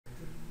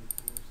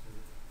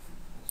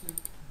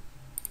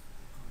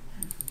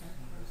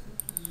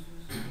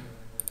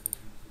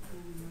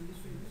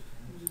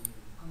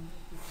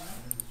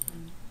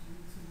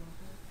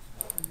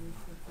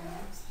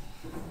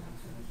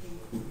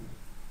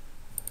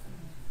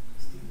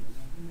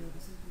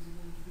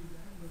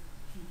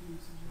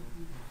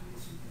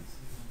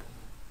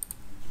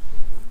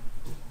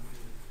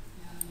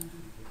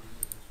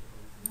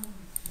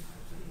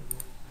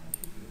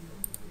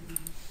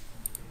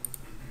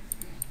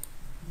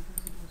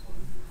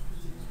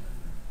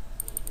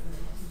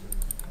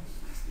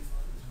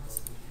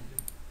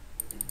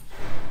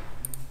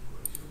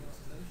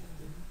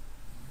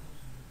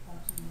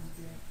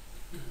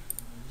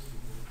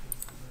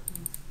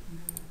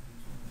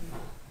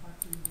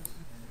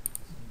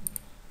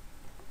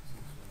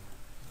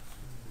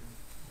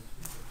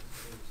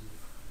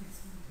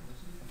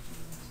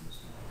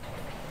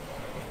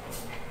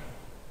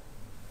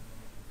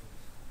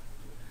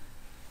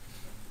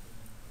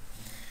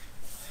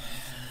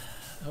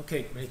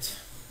Okay, great.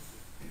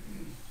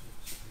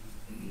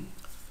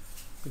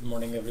 Good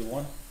morning,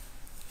 everyone.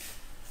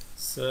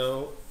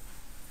 So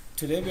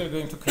today we are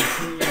going to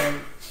continue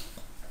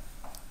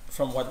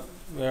from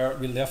where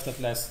we left at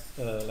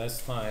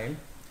last time.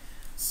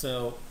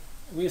 So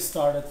we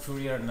started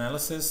Fourier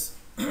analysis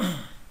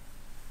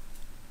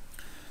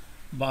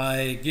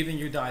by giving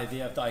you the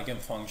idea of the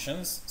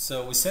eigenfunctions.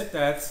 So we said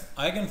that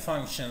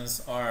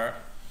eigenfunctions are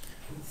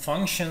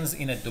functions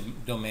in a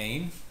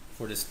domain.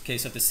 For this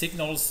case of the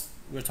signals,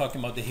 we're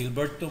talking about the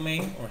Hilbert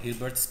domain or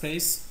Hilbert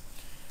space.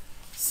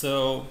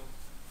 So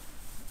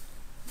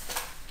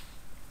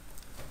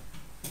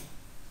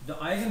the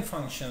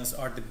eigenfunctions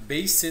are the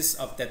basis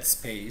of that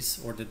space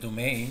or the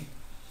domain,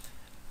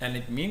 and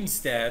it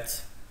means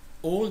that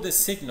all the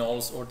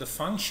signals or the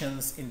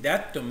functions in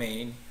that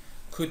domain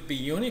could be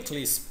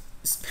uniquely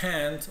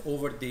spanned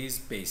over these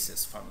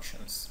basis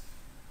functions.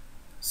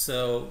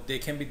 So they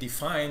can be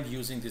defined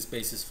using these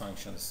basis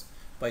functions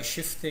by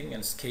shifting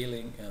and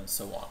scaling and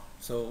so on.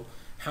 So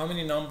how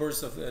many number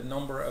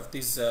of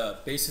these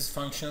basis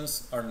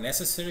functions are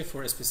necessary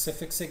for a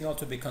specific signal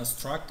to be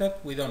constructed,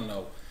 we don't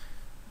know,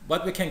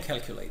 but we can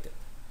calculate it.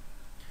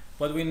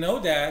 But we know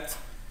that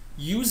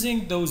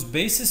using those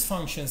basis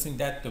functions in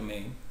that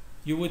domain,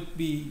 you would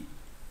be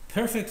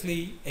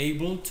perfectly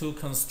able to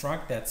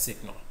construct that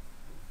signal.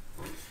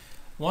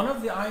 One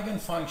of the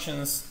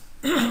eigenfunctions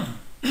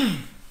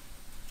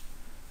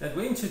that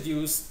we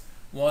introduced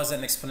was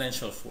an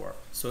exponential form.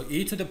 So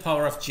e to the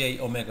power of j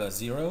omega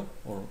 0,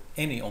 or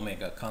any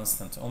omega,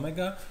 constant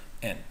omega,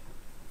 n.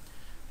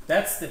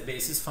 That's the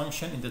basis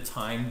function in the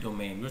time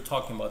domain. We're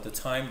talking about the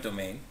time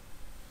domain.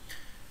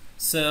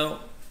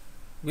 So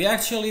we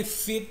actually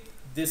fit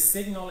this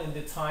signal in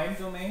the time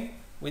domain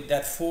with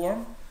that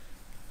form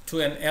to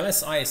an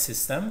LSI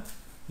system,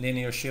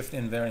 linear shift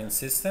invariant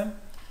system,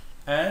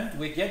 and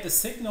we get the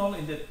signal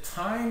in the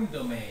time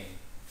domain,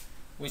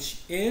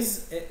 which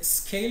is a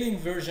scaling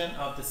version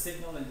of the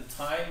signal in the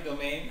time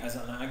domain as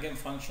an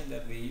eigenfunction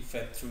that we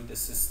fed through the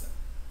system.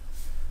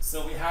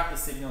 So we have the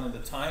signal in the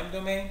time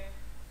domain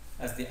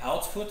as the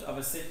output of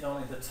a signal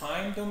in the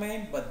time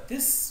domain, but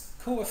this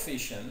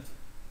coefficient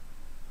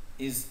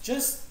is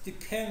just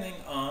depending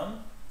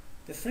on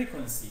the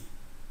frequency,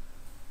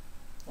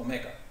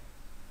 omega.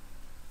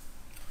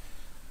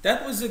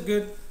 That was a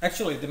good,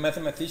 actually the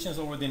mathematicians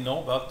already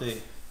know about the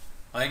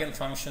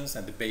eigenfunctions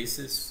and the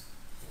basis.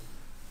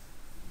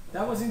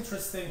 That was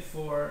interesting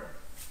for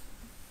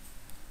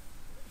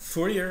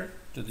Fourier,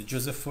 to the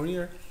Joseph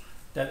Fourier,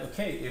 that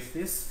okay, if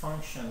this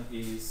function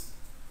is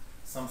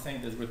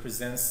something that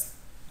represents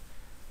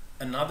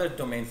another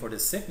domain for the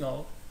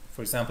signal,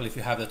 for example, if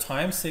you have the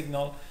time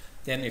signal,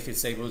 then if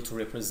it's able to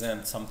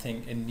represent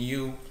something, a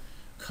new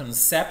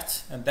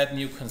concept, and that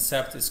new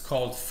concept is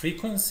called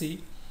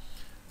frequency,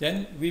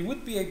 then we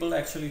would be able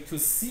actually to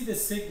see the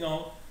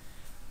signal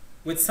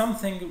with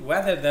something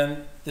rather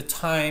than the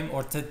time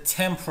or the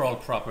temporal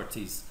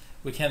properties.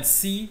 We can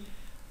see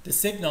the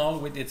signal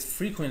with its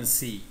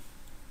frequency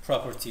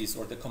properties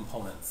or the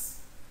components.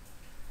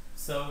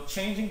 So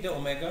changing the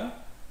omega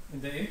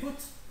in the input,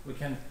 we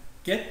can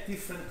get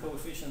different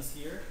coefficients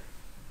here,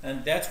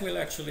 and that will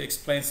actually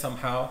explain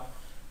somehow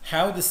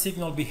how the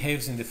signal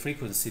behaves in the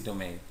frequency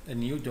domain, a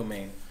new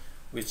domain,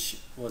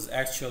 which was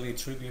actually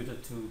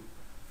attributed to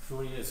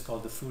Fourier. It's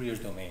called the Fourier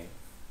domain,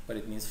 but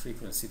it means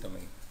frequency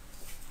domain.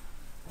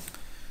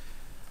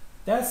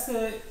 That's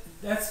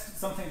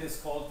something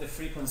that's called the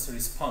frequency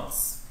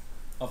response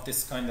of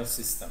this kind of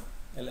system,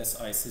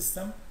 LSI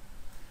system.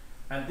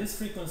 And this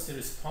frequency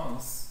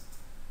response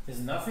is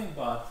nothing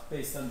but,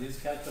 based on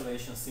these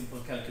calculations, simple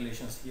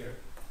calculations here,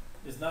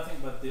 is nothing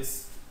but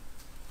this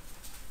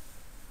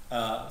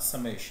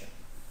summation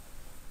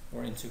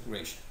or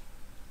integration.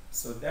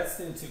 So that's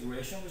the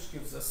integration which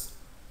gives us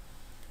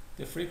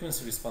the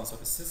frequency response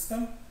of a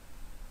system.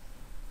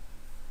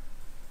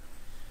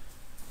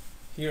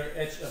 Here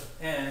h of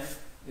n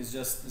is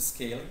just the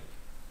scaling,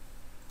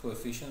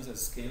 coefficients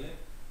as scaling,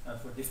 and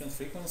for different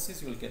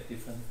frequencies you will get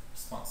different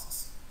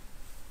responses.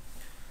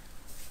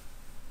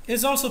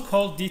 It's also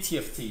called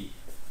DTFT,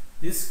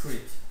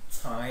 discrete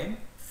time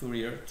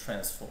Fourier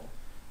transform,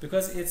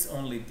 because it's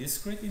only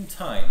discrete in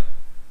time.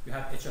 You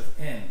have h of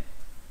n,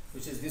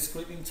 which is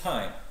discrete in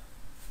time,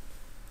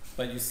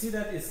 but you see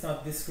that it's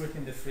not discrete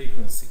in the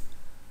frequency.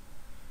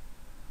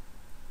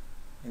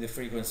 In the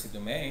frequency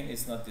domain,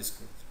 it's not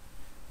discrete.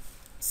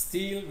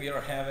 Still, we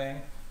are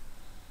having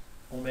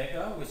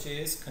omega, which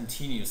is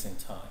continuous in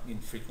time, in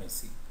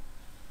frequency.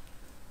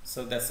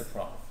 So that's the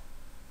problem.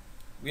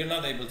 We are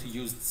not able to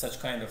use such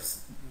kind of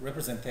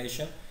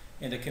representation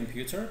in the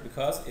computer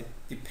because it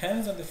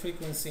depends on the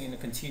frequency in a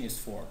continuous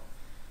form.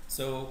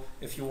 So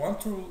if you want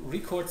to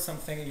record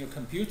something in your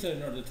computer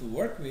in order to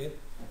work with,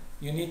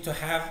 you need to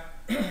have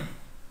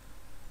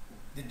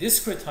the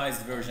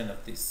discretized version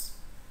of this.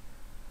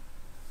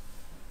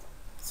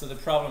 So the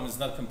problem is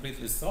not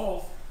completely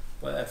solved,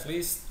 but at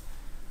least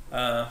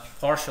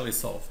partially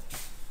solved.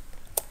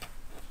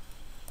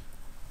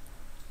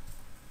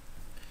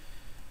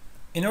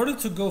 In order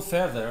to go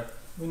further,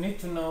 we need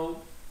to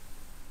know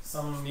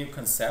some new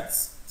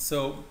concepts.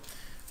 So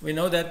we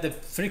know that the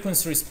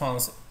frequency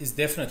response is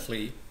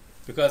definitely,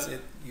 because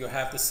you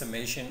have the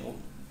summation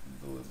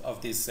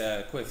of these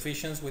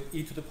coefficients with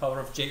e to the power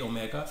of j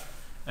omega,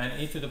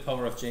 and e to the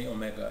power of j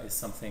omega is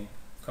something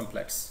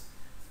complex.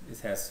 It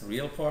has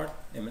real part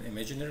and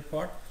imaginary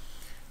part.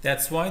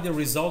 That's why the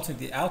resulting,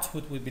 the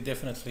output will be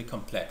definitely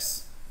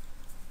complex.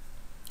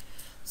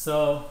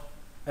 So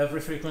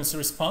every frequency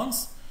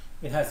response,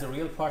 it has the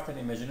real part and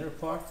imaginary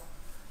part.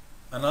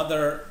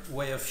 Another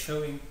way of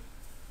showing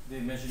the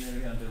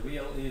imaginary and the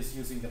real is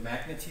using the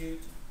magnitude,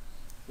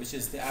 which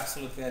is the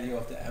absolute value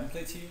of the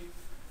amplitude,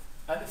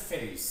 and the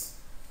phase.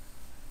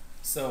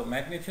 So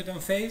magnitude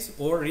and phase,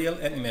 or real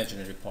and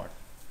imaginary part.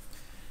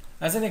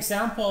 As an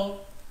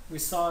example, we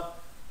saw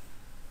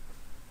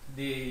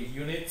the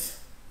unit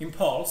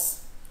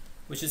impulse,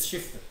 which is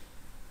shifted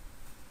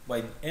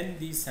by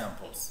ND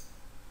samples.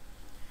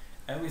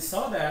 And we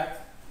saw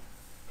that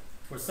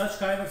for such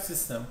kind of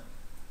system,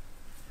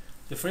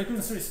 the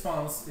frequency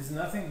response is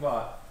nothing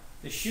but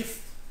the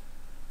shift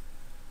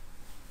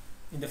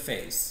in the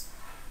phase.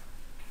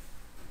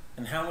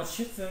 And how much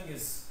shifting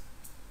is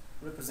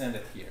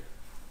represented here.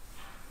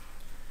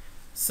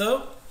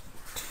 So,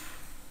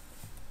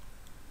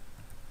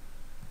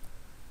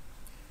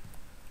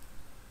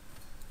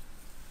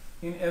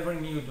 in every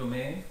new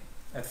domain,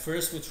 at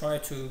first we try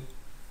to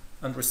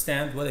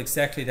understand what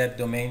exactly that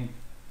domain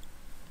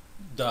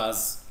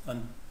does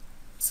on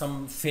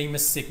some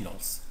famous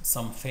signals,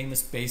 some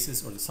famous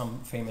bases or some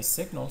famous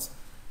signals.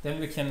 Then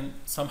we can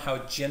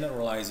somehow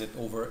generalize it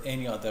over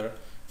any other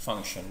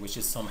function, which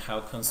is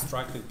somehow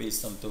constructed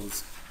based on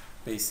those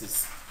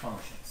basis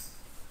functions.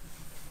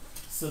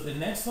 So the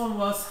next one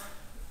was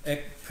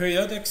a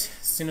periodic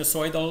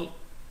sinusoidal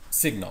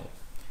signal.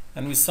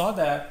 And we saw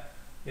that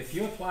if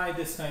you apply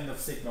this kind of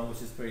signal,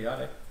 which is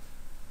periodic,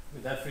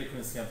 with that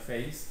frequency and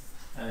phase,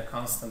 and a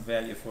constant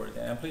value for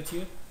the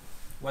amplitude,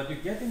 what you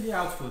get in the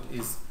output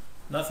is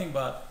nothing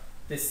but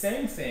the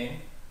same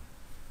thing,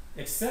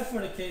 except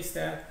for the case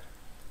that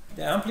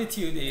the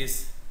amplitude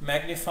is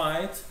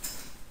magnified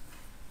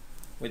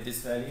with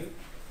this value,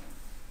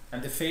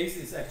 and the phase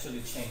is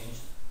actually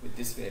changed with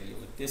this value.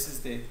 This is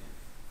the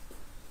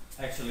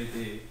actually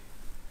the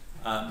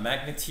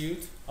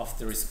magnitude of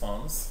the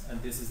response,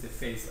 and this is the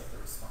phase of the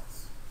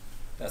response.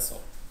 That's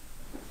all.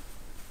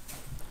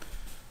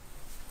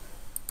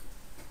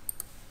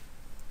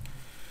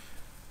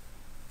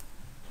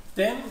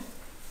 Then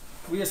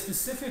we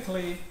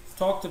specifically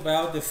talked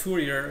about the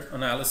Fourier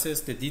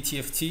analysis, the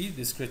DTFT,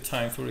 discrete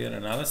time Fourier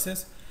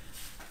analysis,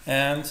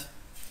 and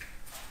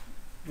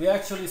we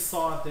actually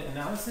saw the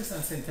analysis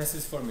and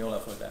synthesis formula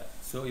for that.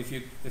 So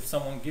if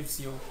someone gives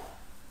you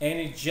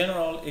any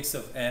general x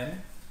of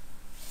n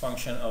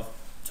function of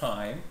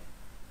time,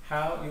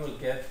 how you will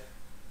get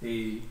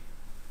the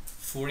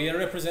Fourier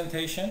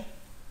representation,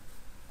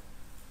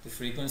 the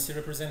frequency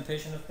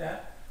representation of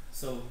that.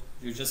 So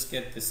you just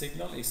get the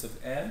signal x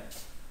of n,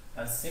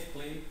 and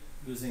simply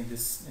using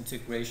this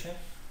integration,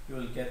 you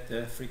will get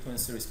the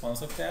frequency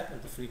response of that, or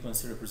the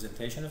frequency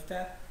representation of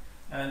that.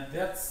 And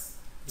that's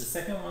the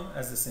second one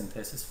as the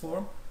synthesis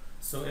form.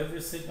 So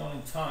every signal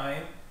in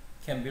time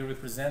can be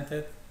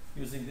represented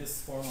using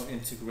this form of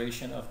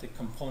integration of the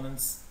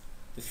components,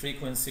 the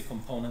frequency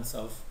components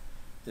of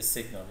the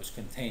signal, which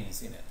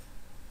contains in it.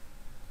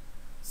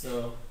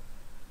 So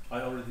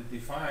I already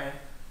defined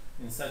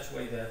in such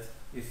way that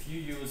if you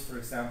use, for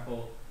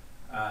example,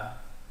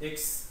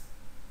 x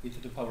e to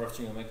the power of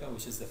j omega,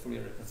 which is the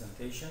Fourier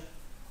representation,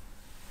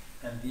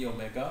 and d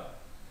omega,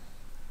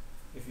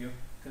 if you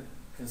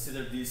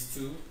consider these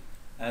two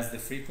as the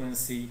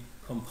frequency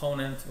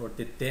component or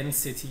the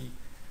density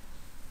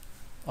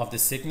of the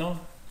signal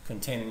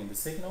containing in the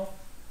signal,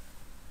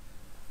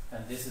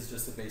 and this is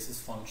just a basis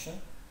function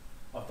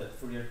of that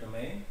Fourier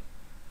domain,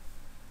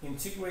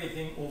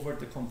 integrating over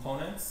the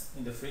components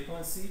in the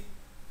frequency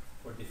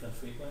for different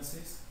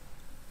frequencies,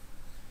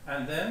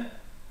 and then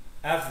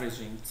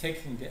averaging,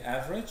 taking the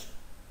average,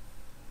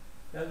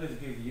 that will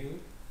give you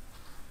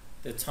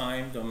the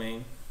time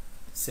domain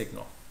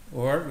signal.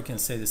 Or we can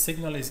say the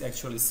signal is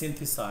actually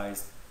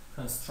synthesized,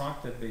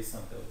 constructed based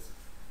on those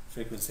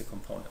frequency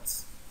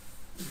components.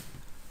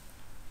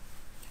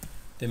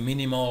 The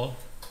minimal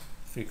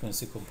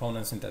frequency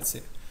components in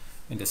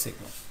the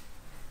signal.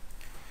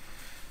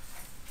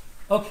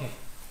 Okay,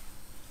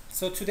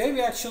 so today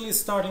we're actually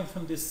starting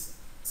from this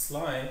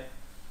slide,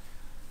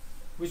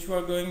 which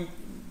we're going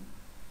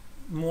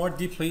more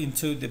deeply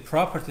into the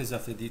properties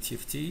of the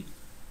DTFT.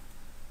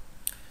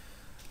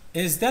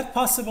 Is that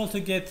possible to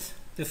get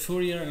the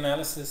Fourier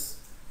analysis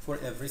for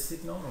every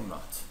signal or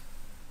not?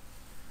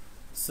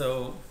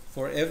 So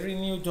for every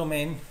new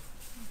domain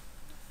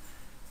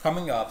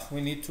coming up, we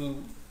need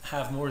to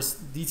have more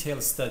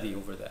detailed study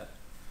over that,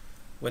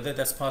 whether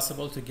that's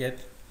possible to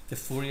get the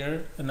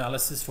Fourier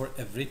analysis for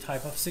every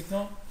type of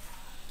signal.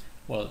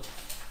 Well,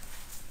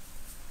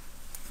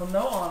 from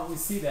now on we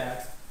see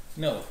that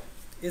no,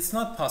 it's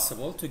not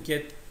possible to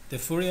get the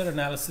Fourier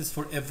analysis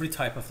for every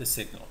type of the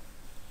signal.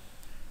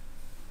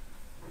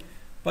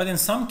 But in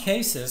some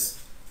cases,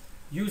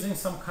 using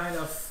some kind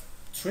of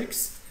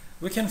tricks,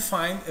 we can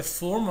find a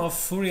form of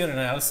Fourier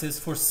analysis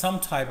for some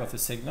type of the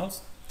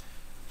signals,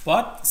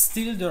 but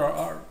still there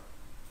are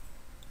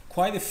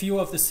quite a few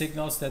of the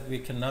signals that we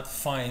cannot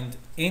find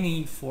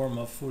any form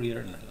of Fourier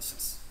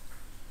analysis.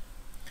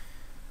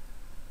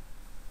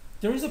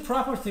 There is a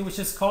property which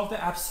is called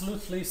the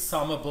absolutely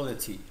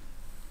summability.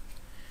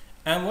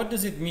 And what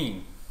does it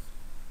mean?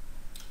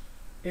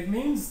 It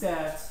means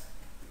that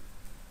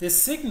the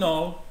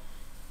signal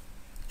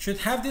should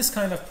have this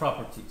kind of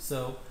property.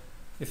 So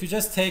if you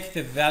just take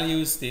the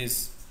values,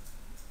 these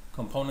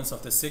components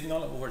of the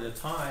signal over the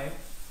time,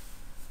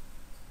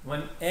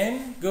 when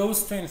n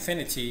goes to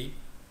infinity,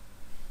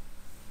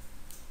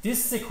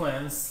 this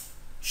sequence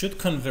should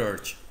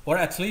converge, or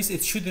at least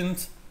it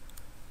shouldn't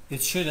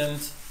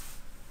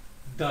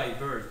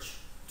diverge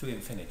to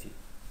infinity.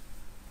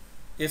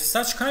 If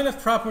such kind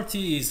of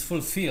property is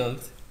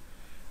fulfilled,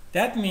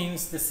 that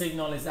means the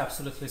signal is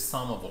absolutely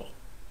summable.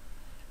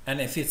 And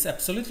if it's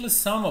absolutely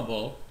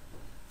summable,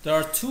 there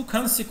are two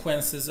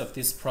consequences of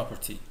this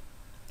property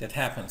that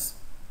happens.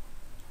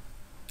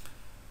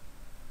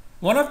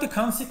 One of the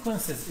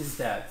consequences is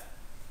that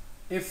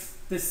if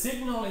the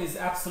signal is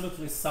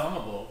absolutely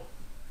summable,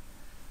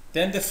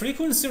 then the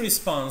frequency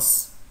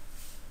response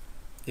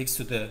x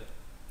of the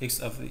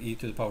e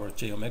to the power of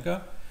j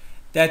omega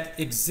that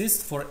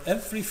exists for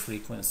every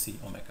frequency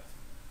omega.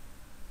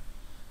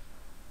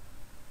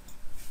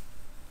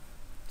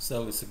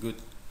 So it's a good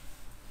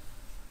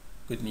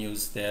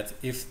news that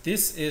if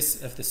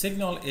the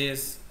signal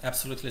is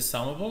absolutely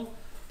summable,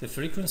 the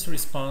frequency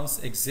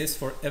response exists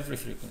for every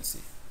frequency.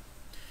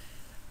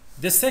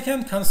 The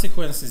second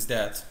consequence is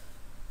that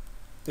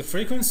the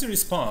frequency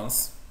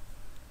response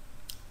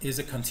is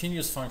a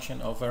continuous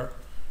function over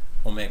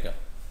omega.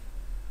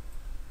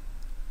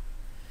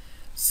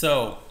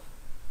 So,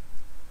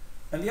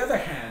 on the other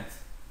hand,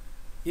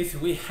 if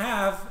we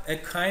have a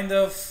kind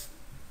of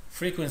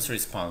frequency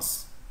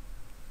response,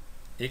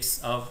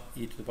 x of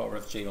e to the power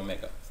of j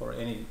omega for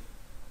any,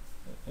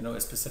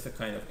 a specific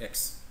kind of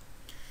x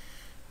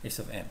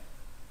of n.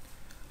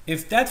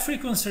 If that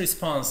frequency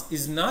response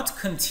is not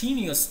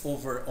continuous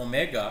over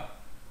omega,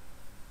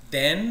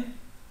 then,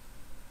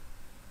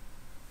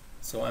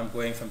 so I'm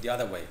going from the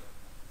other way,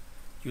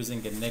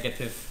 using a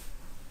negative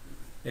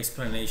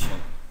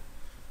explanation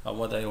of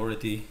what I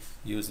already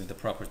used in the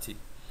property.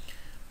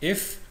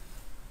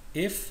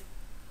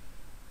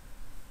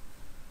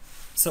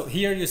 So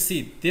here you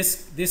see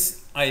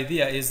this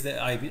idea is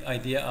the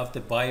idea of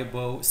the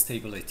Biot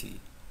stability,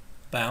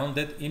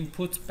 bounded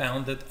input,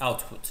 bounded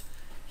output.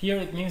 Here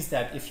it means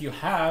that if you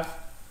have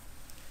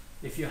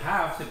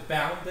the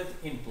bounded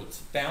input,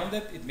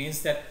 bounded, it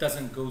means that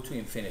doesn't go to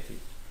infinity.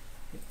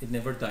 It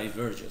never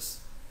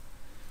diverges.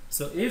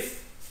 So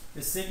if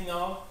the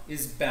signal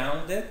is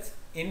bounded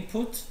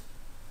input,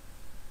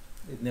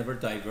 it never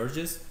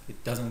diverges,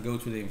 it doesn't go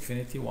to the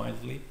infinity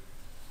wildly,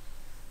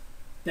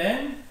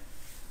 then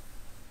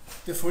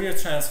the Fourier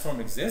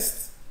transform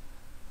exists.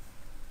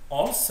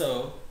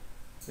 Also,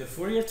 the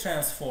Fourier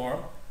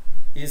transform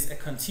is a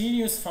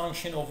continuous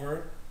function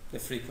over the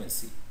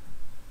frequency.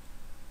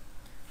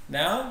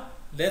 Now,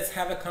 let's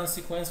have a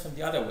consequence from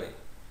the other way.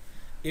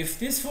 If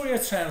this Fourier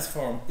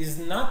transform is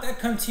not a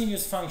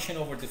continuous function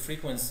over the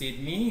frequency, it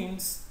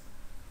means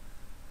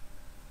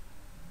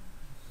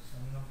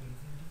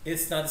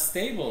it's not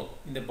stable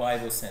in the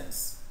Biot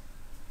sense.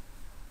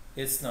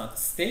 It's not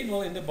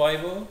stable in the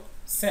Biot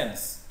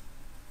sense.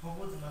 How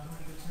about the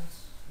mathematical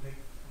sense? Like,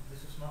 if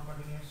this is not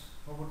continuous,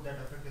 how would that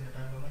affect in the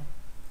time domain?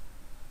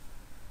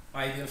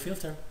 Ideal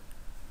filter.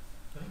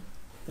 Sorry?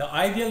 The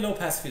ideal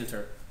low-pass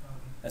filter, Okay.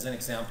 as an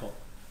example.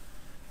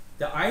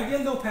 The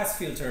ideal low-pass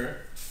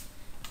filter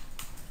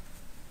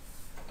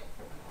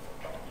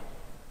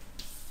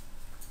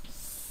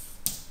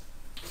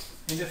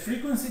in the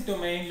frequency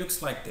domain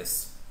looks like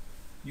this.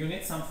 You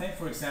need something,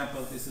 for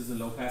example, this is a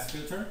low-pass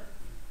filter.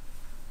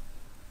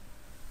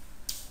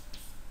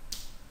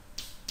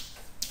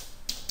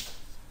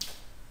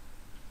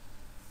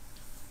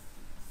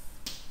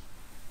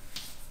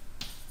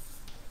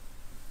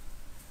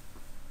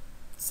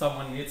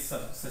 Someone needs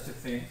such a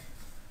thing.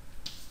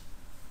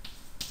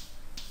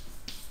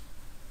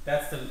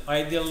 That's the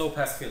ideal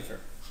low-pass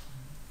filter.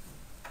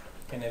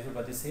 Can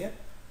everybody see it?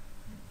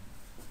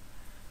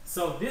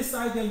 So this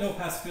ideal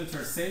low-pass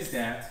filter says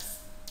that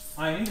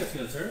I need a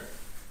filter,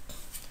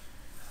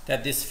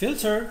 that this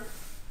filter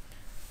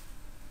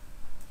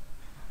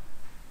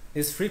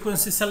is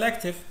frequency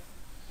selective.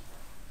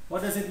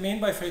 What does it mean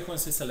by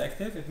frequency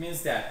selective? It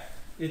means that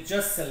it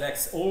just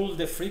selects all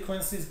the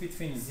frequencies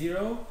between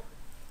 0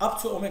 up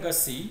to omega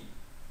c,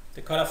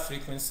 the cutoff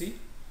frequency,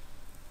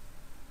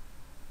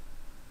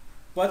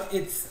 but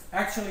it's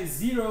actually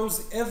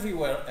zeros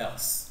everywhere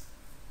else.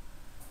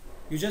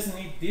 You just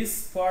need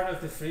this part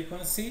of the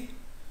frequency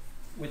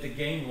with the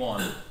gain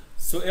 1.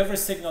 So every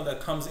signal that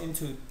comes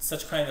into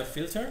such kind of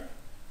filter,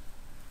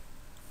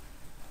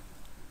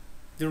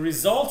 the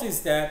result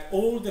is that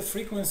all the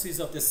frequencies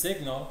of the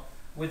signal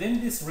within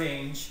this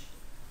range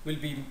will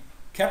be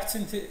kept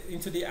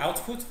into the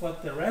output,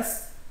 but the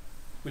rest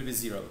will be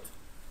zeroed.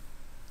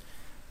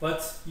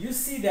 But you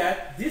see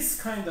that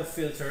this kind of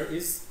filter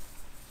is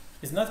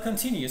not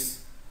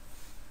continuous.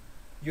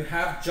 You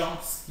have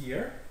jumps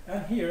here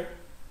and here.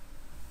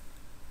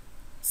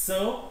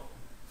 So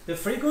the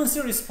frequency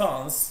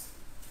response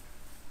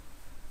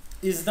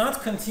is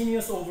not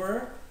continuous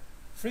over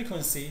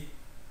frequency.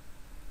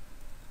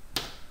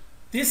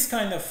 This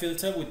kind of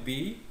filter would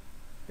be,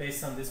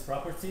 based on this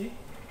property,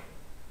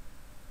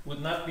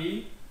 would not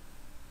be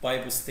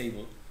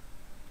bistable.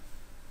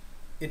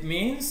 It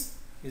means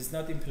it's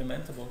not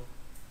implementable.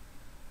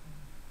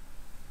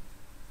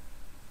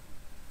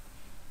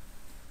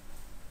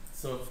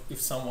 So if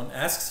someone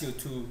asks you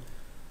to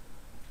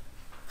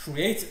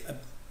create a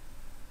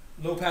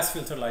low-pass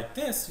filter like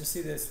this, you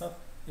see that it's not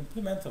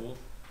implementable.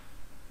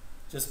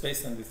 Just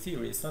based on the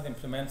theory, it's not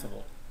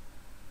implementable.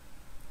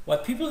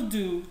 What people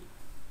do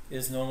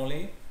is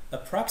normally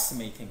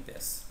approximating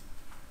this.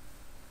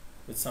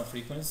 With some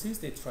frequencies,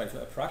 they try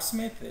to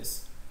approximate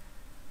this.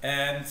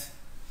 And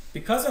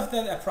because of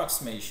that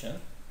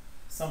approximation,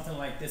 something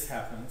like this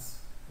happens,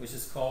 which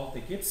is called the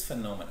Gibbs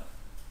phenomenon.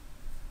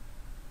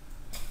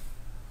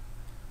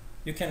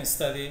 You can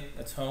study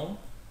at home,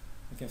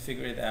 you can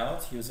figure it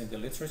out using the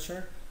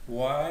literature,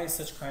 why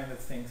such kind of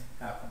thing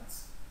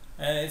happens.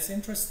 And it's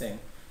interesting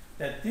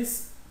that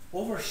this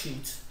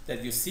overshoot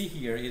that you see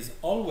here is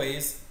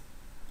always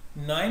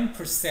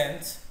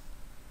 9%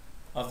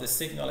 of the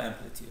signal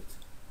amplitude.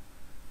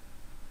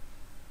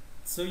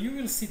 So you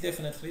will see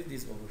definitely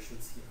these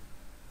overshoots here.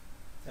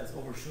 As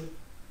overshoot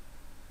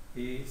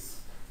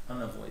is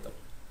unavoidable.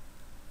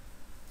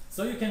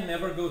 So you can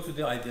never go to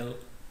the ideal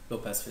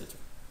low-pass filter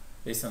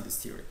based on this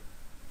theory.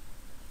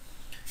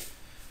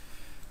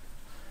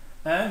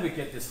 And we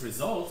get this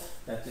result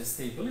that the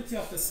stability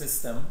of the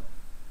system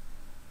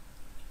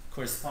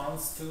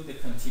corresponds to the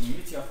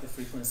continuity of the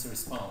frequency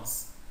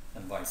response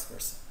and vice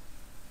versa.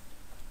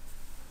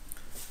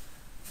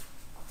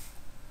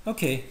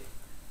 Okay.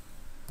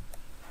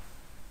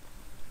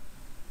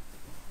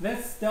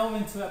 Let's delve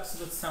into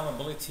absolute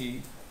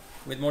summability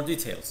with more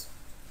details.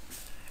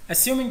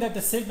 Assuming that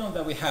the signal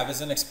that we have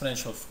is an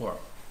exponential form.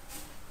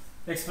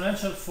 The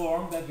exponential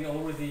form that we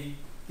already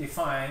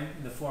defined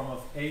in the form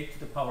of a to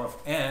the power of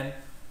n,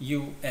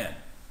 un.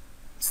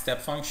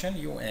 Step function,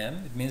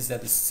 un. It means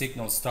that the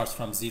signal starts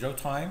from 0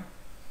 time,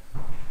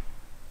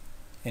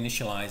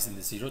 initialized in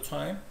the 0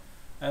 time,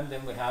 and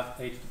then we have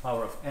a to the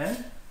power of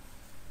n.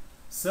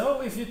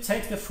 So if you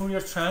take the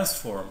Fourier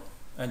transform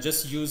and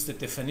just use the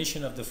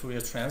definition of the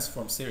Fourier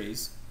transform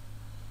series,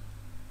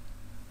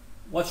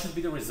 what should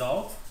be the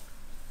result?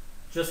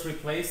 Just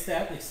replace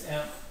that x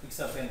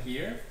of n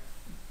here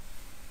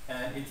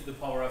and e to the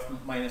power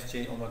of minus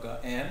j omega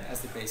n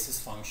as the basis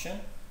function,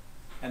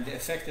 and the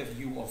effect of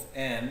u of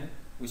n,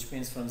 which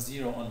means from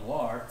 0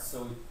 onward,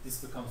 so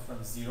this becomes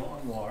from 0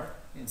 onward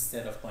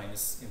instead of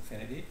minus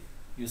infinity.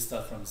 You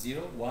start from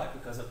 0. Why?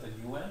 Because of the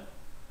un.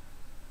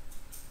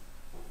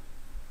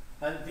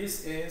 And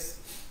this is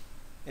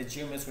a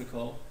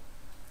geometrical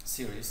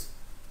series.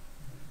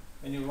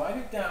 When you write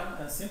it down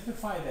and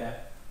simplify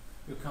that,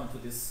 you come to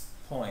this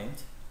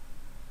point.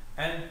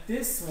 And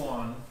this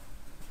one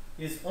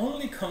is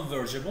only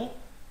convergible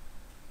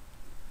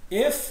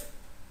if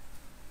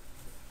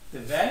the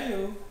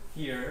value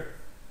here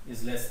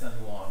is less than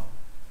 1.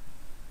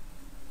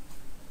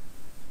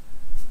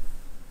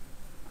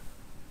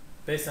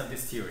 Based on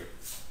this theory.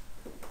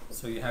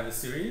 So you have a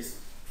series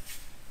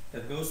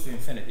that goes to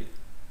infinity.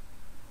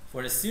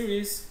 For a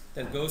series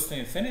that goes to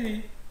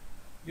infinity,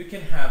 you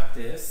can have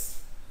this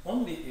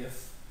only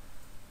if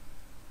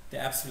the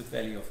absolute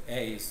value of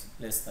a is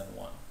less than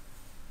 1.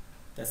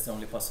 That's the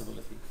only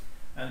possibility.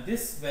 And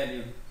this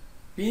value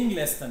being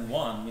less than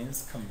 1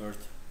 means convert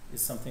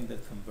is something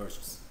that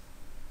converges.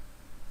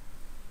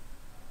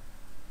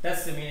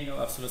 That's the meaning of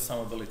absolute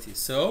summability.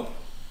 So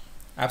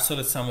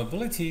absolute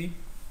summability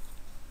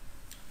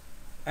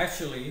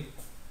actually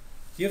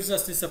gives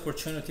us this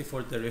opportunity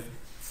for the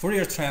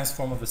Fourier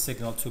transform of a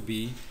signal to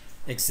be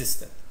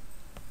existent.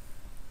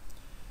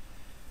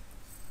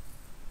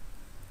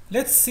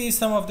 Let's see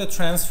some of the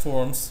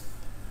transforms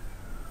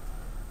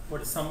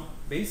for some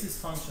basis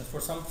functions, for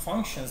some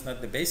functions,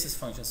 not the basis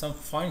functions, some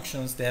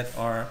functions that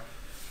are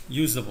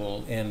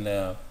usable in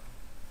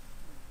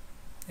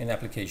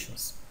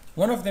applications.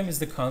 One of them is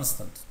the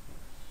constant.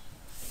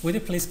 Would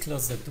you please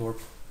close the door?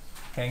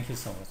 Thank you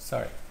so much.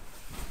 Sorry.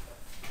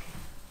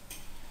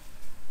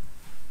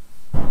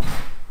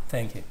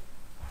 Thank you.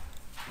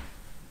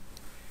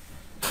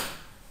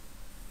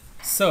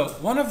 So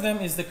one of them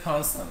is the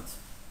constant.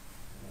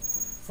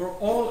 For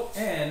all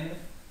n,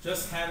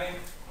 just having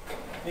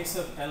x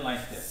of n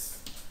like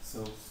this.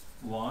 So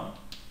 1,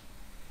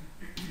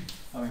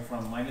 coming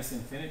from minus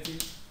infinity,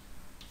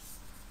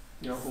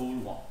 they are all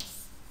 1.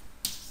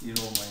 0,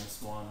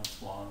 minus 1,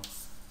 1,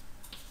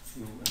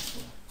 2, and so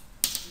on.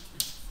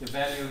 The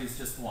value is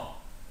just 1.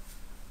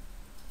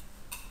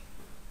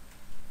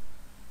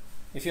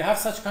 If you have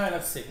such kind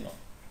of signal,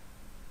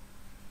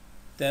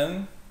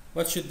 then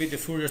what should be the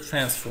Fourier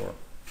transform?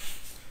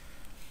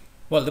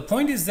 Well, the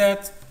point is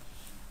that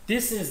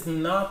this is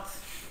not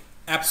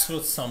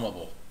absolute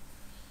summable.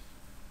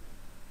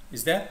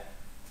 Is that?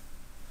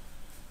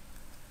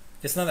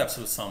 It's not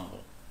absolute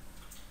summable.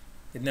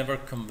 It never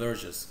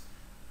converges,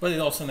 but it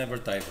also never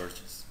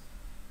diverges.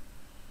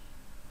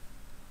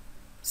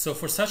 So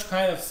for such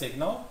kind of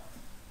signal,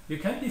 you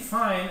can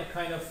define a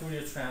kind of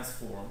Fourier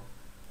transform,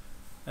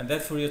 and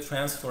that Fourier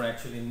transform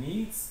actually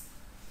needs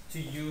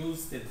to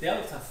use the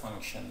delta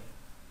function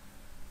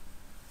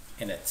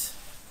in it.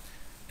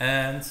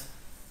 And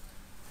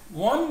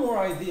one more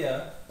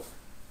idea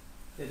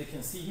that you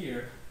can see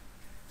here,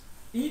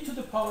 e to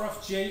the power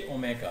of j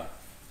omega.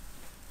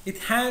 It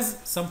has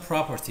some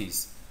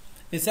properties.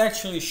 It's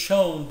actually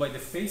shown by the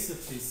face of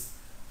this,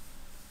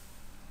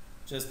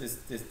 just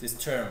this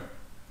term.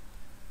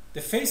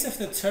 The face of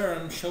the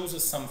term shows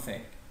us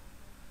something.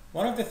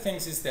 One of the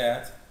things is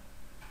that,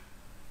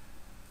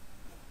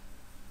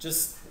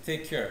 just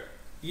take care,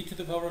 e to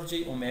the power of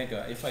j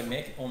omega, if I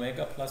make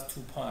omega plus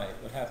 2 pi,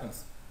 what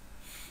happens?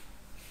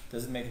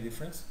 Does it make a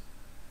difference?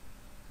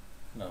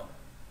 No.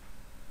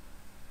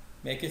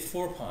 Make it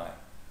 4 pi,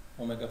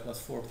 omega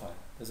plus 4 pi.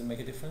 Does it make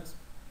a difference?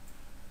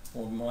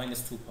 Or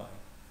minus 2 pi.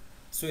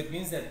 So it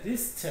means that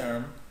this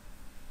term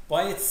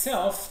by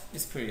itself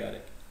is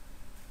periodic.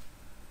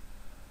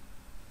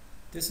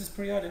 This is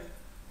periodic.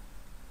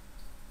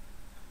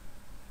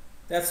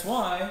 That's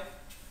why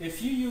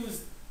if you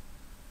use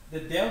the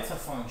delta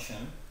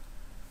function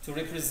to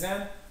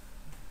represent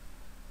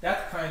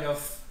that kind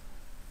of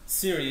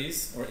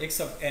series, or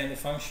x of n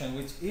function,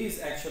 which is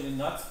actually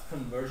not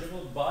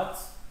convergible but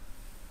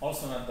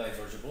also not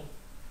divergible,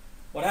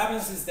 what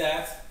happens is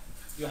that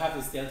you have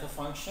this delta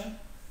function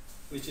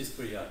which is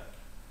periodic,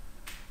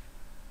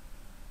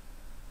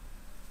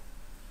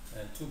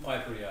 and 2 pi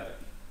periodic,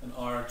 and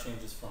r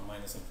changes from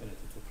minus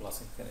infinity to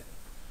plus infinity.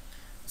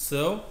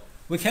 So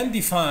we can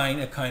define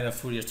a kind of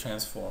Fourier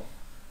transform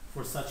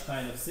for such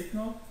kind of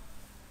signal,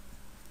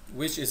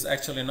 which is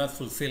actually not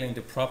fulfilling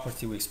the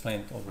property we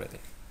explained already.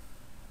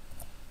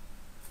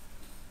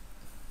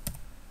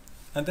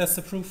 And that's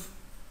the proof.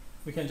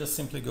 We can just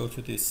simply go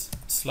to this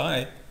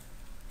slide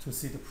to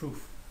see the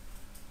proof.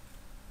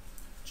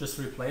 Just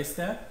replace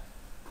that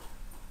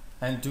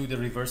and do the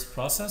reverse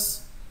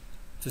process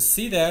to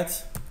see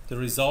that the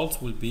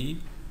result will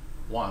be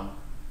 1.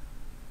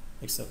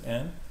 X of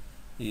n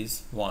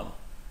is 1.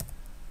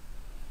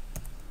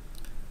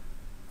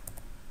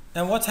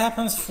 And what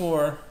happens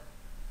for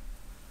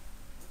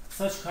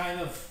such kind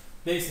of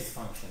basis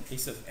function,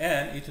 x of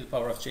n e to the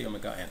power of j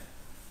omega n?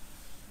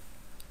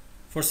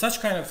 For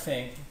such kind of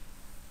thing,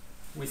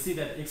 we see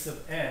that x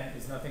of n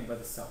is nothing but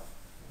itself.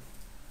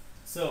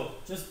 So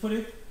just put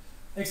it,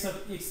 x of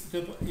x to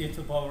e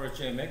to the power of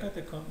j omega,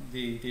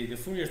 the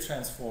Fourier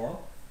transform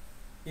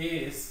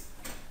is,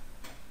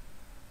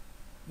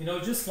 you know,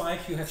 just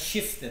like you have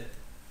shifted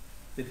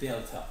the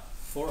delta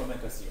for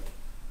omega 0.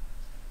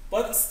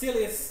 But still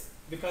it's,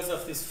 because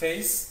of this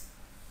phase,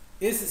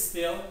 is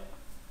still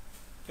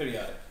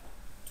periodic,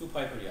 2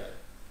 pi periodic.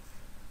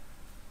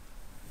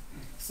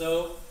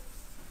 So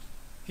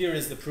here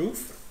is the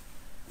proof.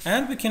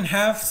 And we can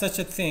have such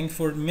a thing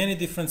for many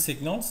different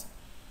signals.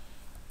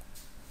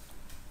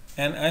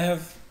 And I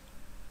have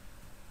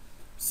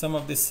some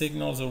of the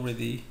signals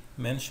already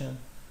mentioned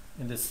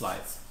in the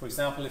slides. For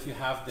example, if you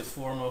have the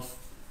form of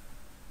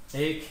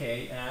ak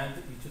and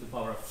e to the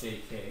power of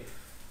jk,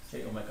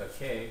 j omega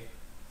k,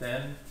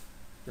 then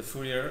the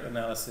Fourier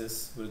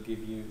analysis will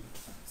give you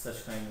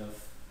such kind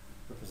of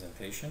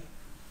representation.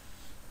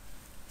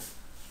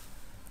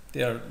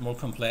 They are more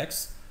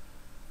complex.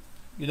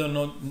 You don't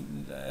know,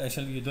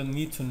 actually you don't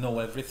need to know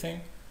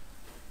everything.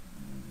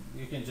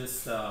 You can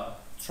just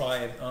try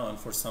it on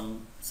for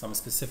some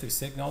specific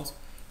signals,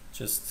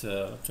 just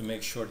to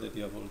make sure that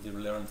you have already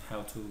learned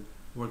how to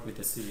work with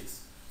the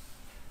series.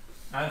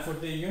 And for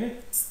the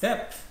unit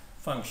step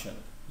function,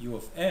 u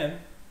of n,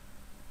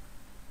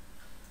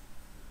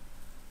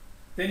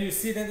 then you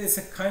see that it's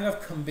a kind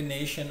of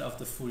combination of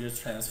the Fourier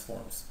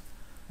transforms.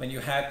 When you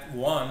had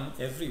 1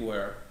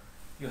 everywhere,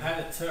 you had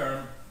a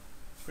term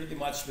pretty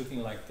much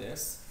looking like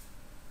this.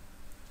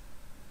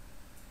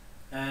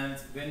 And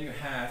when you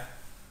had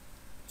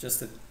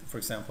just, for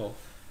example,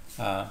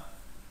 the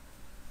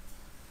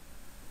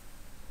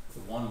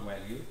 1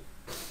 value,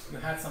 you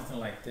had something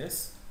like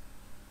this.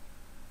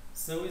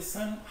 So it's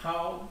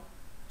somehow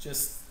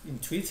just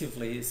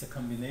intuitively it's a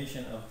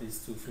combination of these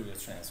two Fourier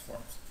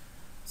transforms,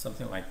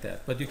 something like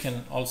that. But you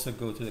can also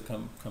go to the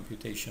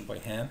computation by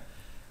hand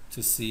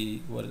to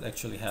see what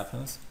actually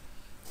happens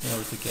in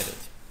order to get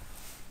it.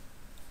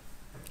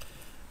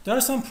 There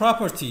are some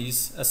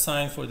properties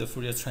assigned for the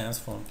Fourier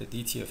transform, the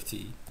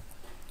DTFT,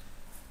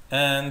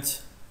 and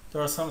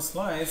there are some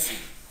slides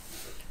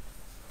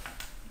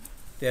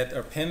that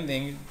are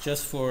pending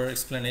just for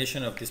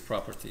explanation of these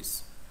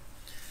properties.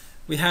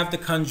 We have the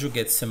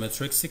conjugate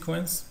symmetric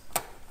sequence.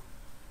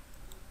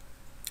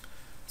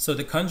 So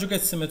the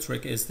conjugate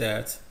symmetric is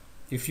that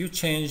if you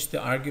change the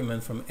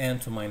argument from n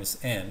to minus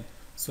n,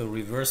 so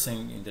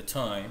reversing in the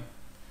time,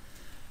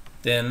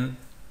 then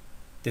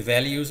the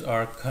values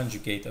are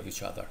conjugate of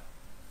each other.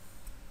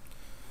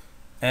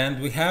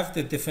 And we have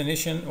the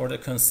definition or the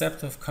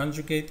concept of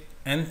conjugate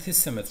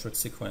antisymmetric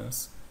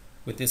sequence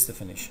with this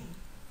definition.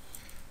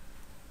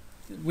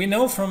 We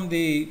know from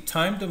the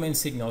time domain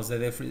signals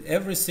that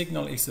every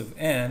signal x of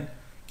n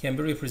can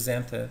be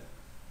represented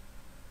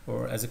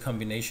or as a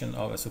combination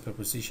of a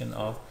superposition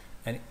of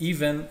an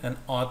even and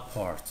odd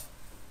part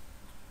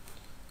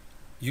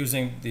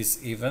using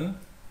this even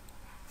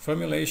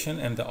formulation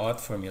and the odd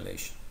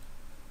formulation,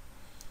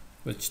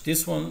 which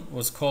this one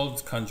was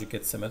called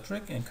conjugate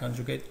symmetric and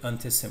conjugate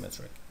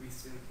antisymmetric. We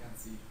still can't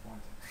see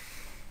pointing.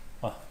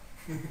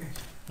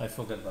 I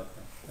forgot about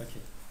that.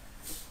 Okay.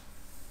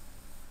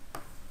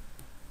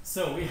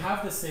 So we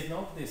have the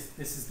signal. This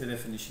is the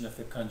definition of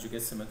the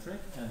conjugate symmetric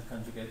and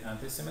conjugate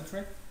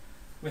antisymmetric.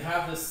 We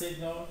have the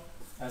signal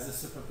as a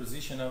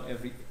superposition of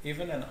every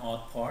even and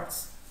odd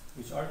parts,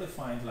 which are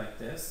defined like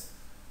this.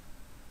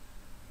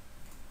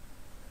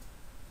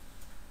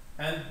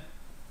 And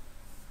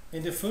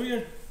in the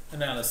Fourier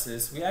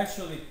analysis, we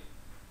actually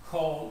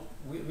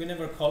we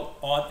never call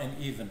odd and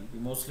even. We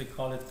mostly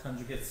call it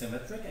conjugate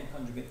symmetric and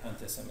conjugate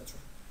antisymmetric.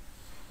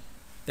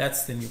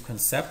 That's the new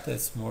concept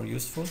that's more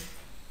useful.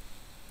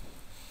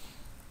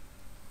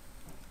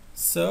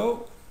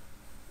 So,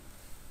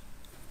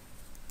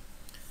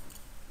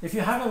 if you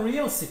have a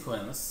real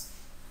sequence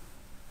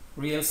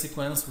which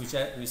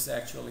is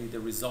actually the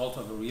result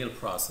of a real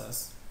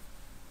process,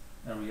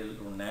 a real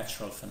or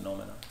natural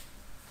phenomenon,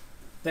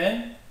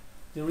 then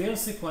the real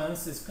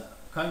sequence is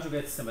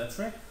conjugate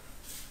symmetric.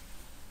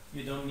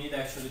 You don't need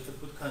actually to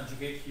put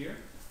conjugate here,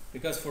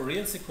 because for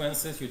real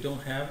sequences you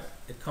don't have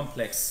a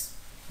complex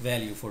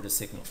value for the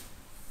signal.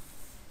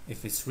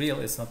 If it's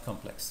real, it's not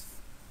complex.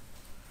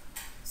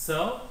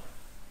 So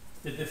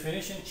the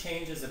definition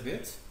changes a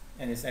bit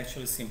and it's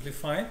actually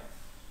simplified.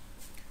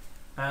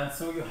 And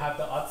so you have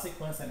the odd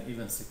sequence and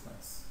even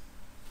sequence.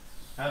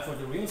 And for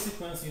the real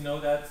sequence, you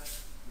know that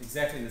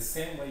exactly the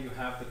same way you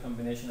have the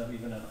combination of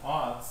even and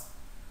odds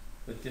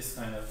with this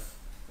kind of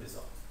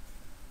result.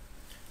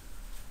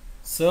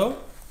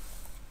 So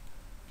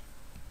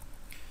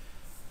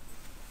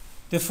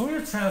the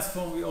Fourier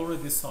transform, we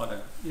already saw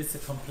that it's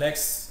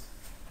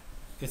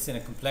in a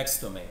complex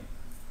domain.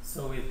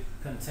 So it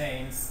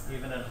contains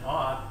even and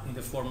odd in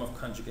the form of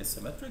conjugate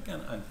symmetric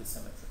and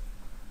antisymmetric.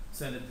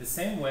 So in the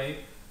same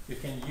way, you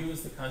can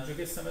use the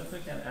conjugate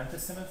symmetric and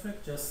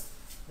antisymmetric just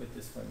with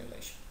this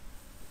formulation.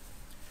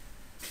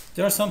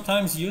 They are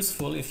sometimes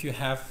useful if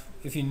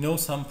you know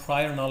some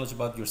prior knowledge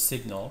about your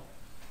signal,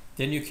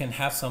 then you can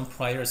have some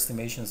prior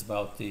estimations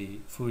about the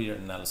Fourier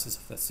analysis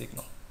of that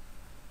signal.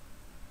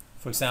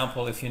 For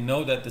example, if you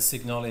know that the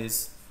signal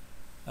is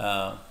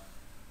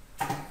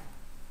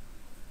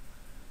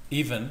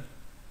even,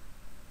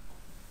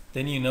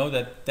 then you know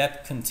that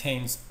that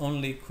contains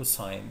only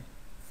cosine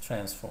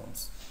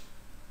transforms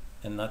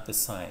and not the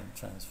sine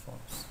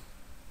transforms.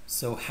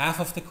 So half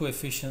of the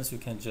coefficients you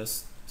can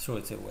just throw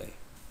it away.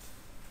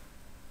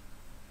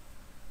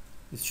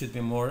 It should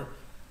be more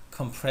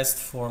compressed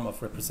form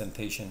of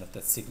representation of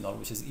that signal,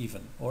 which is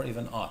even or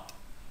even odd.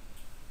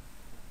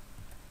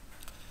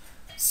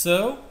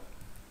 So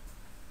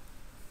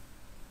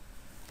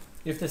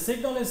if the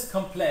signal is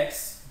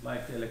complex,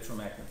 like the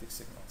electromagnetic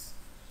signals,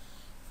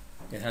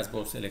 it has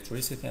both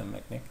electricity and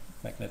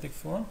magnetic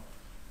form,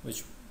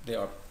 which they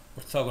are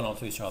orthogonal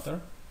to each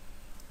other.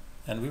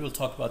 And we will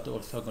talk about the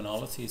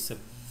orthogonality. It's a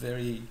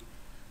very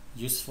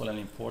useful and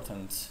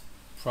important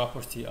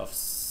property of,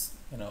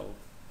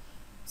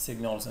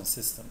 signals and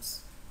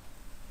systems.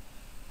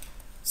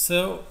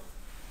 So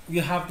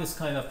you have this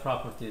kind of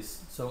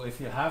properties. So if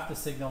you have the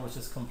signal which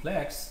is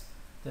complex,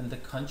 then the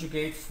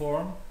conjugate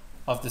form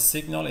of the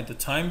signal in the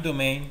time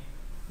domain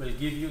will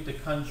give you the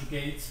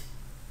conjugate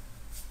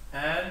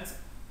and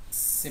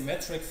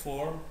symmetric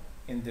form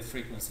in the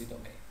frequency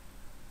domain.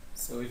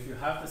 So if you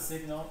have the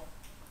signal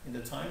in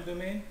the time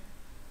domain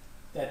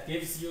that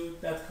gives you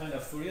that kind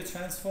of Fourier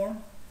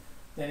transform,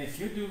 then if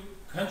you do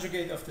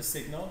conjugate of the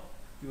signal,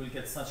 you will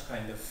get such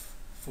kind of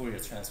Fourier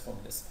transform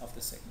of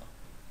the signal,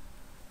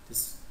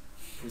 this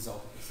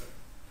result of the signal.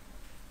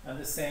 And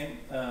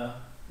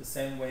the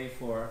same way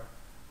for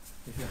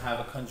if you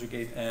have a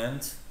conjugate and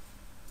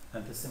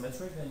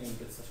antisymmetric, then you will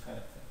get such kind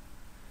of thing.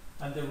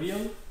 And the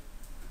real,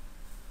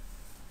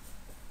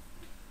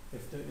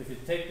 if you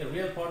take the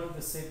real part of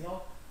the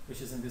signal,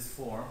 which is in this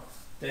form,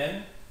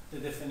 then the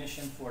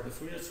definition for the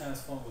Fourier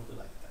transform would be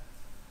like that,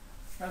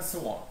 and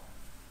so on.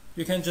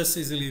 You can just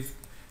easily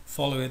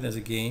follow it as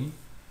a game.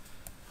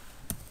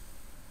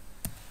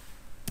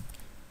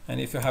 And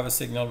if you have a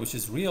signal which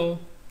is real,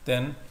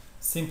 then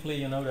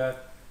simply you know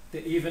that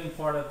the even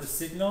part of the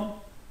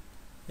signal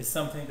is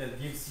something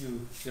that gives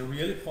you the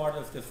real part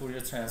of the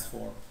Fourier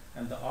transform,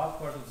 and the odd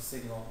part of the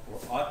signal, or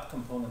odd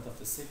component of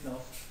the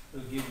signal,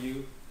 will give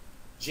you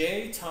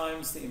j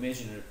times the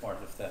imaginary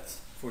part of that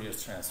Fourier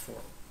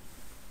transform.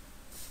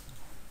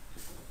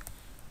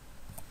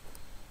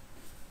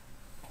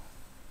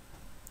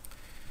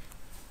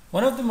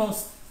 One of the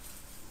most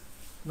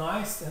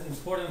nice and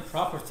important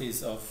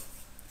properties of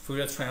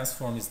Fourier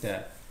transform is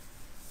that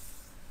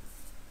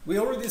we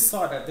already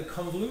saw that the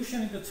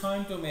convolution in the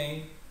time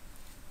domain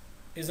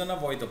is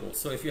unavoidable.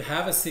 So if you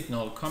have a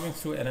signal coming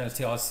through an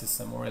LTI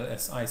system or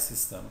LSI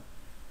system,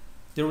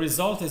 the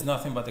result is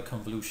nothing but a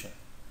convolution.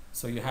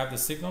 So you have the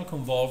signal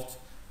convolved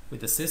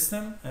with the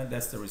system, and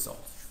that's the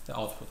result, the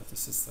output of the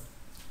system.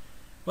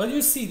 Well,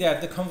 you see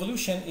that the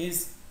convolution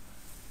is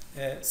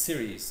a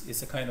series.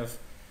 It's a kind of,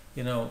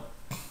 you know,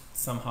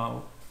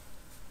 somehow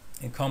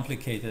a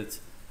complicated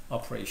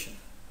operation.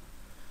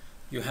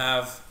 You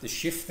have the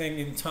shifting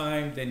in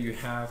time, then you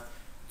have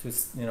to,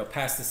 you know,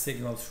 pass the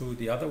signal through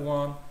the other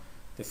one,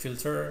 the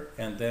filter,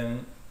 and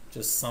then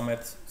just sum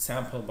it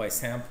sample by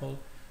sample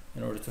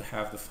in order to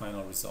have the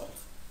final result.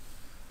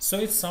 So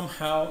it's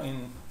somehow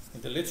in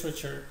the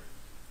literature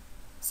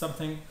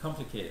something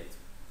complicated.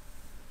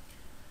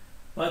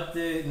 But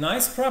the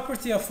nice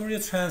property of Fourier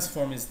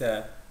transform is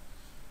that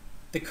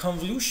the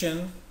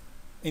convolution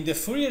in the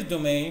Fourier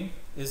domain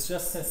is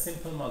just a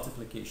simple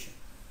multiplication.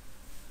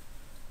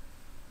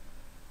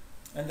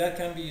 And that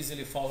can be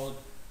easily followed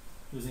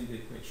using the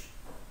equation.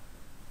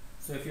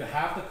 So if you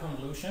have the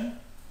convolution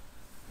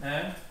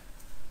and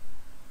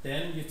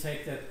then you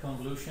take that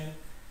convolution,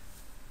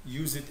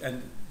 use it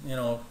and, you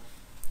know,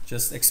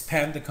 just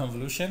expand the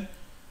convolution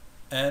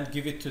and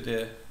give it to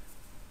the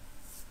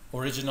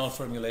original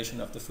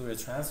formulation of the Fourier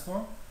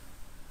transform,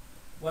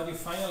 what you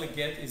finally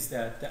get is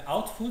that the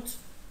output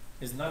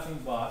is nothing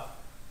but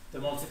the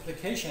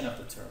multiplication of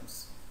the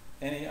terms,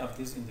 any of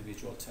these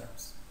individual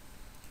terms.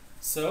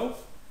 So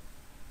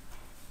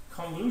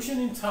convolution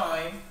in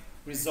time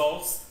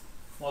results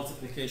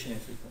multiplication in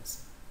frequency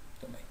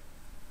domain.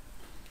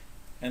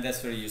 And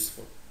that's very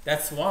useful.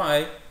 That's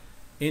why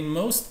in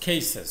most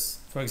cases,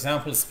 for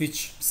example,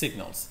 speech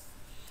signals,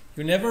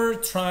 you never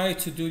try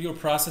to do your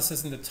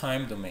processes in the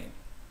time domain.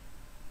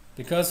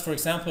 Because, for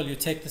example, you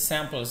take the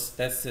samples,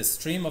 that's the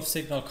stream of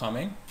signal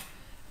coming,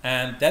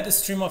 and that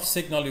stream of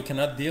signal, you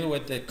cannot deal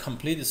with the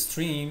complete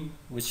stream,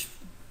 which,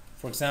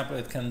 for example,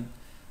 it can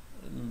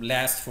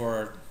last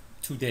for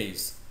 2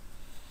 days.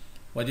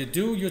 What you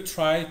do, you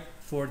try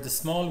for the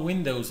small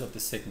windows of the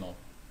signal.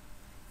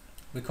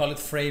 We call it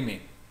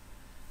framing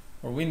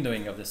or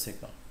windowing of the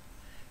signal.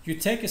 You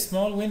take a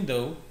small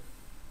window,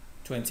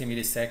 20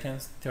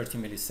 milliseconds, 30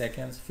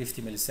 milliseconds,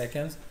 50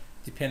 milliseconds,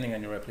 depending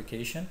on your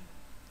application,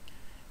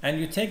 and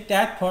you take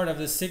that part of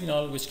the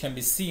signal which can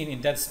be seen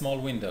in that small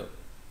window.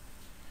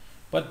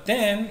 But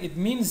then it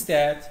means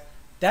that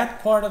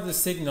that part of the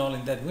signal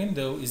in that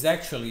window is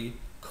actually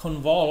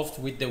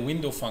convolved with the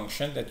window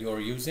function that you are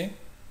using,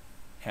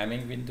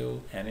 Hamming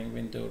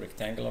window,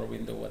 rectangular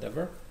window,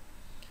 whatever.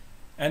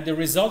 And the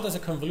result is a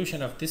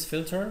convolution of this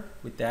filter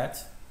with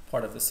that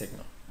part of the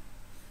signal.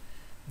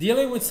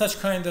 Dealing with such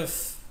kind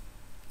of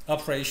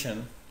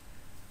operation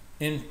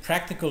in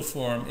practical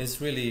form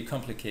is really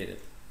complicated.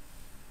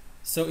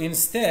 So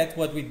instead,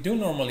 what we do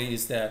normally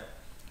is that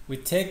we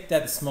take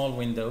that small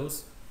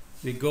windows,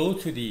 we go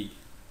to the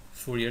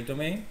Fourier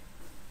domain,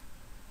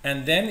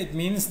 and then it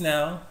means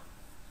now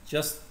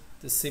just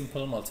the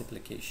simple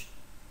multiplication.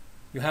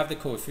 You have the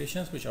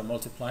coefficients which are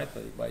multiplied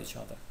by each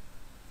other.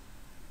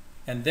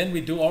 And then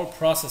we do all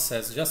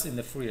processes just in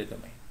the Fourier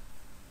domain,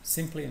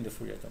 simply in the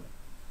Fourier domain.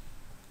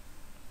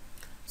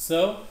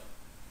 So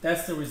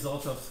that's the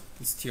result of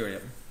this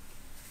theorem.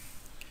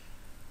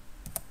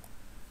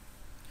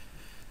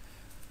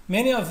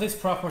 Many of these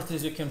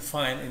properties you can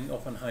find in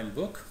Oppenheim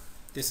book.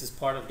 This is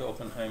part of the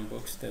Oppenheim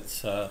books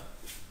that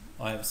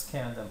I have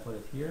scanned and put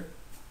it here.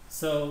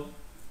 So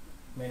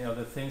many of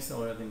the things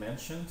already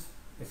mentioned.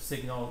 If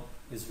signal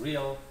is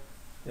real,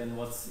 then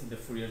what's in the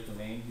Fourier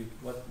domain?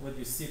 What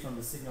you see from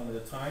the signal in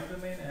the time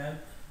domain, and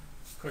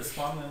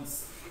correspondingly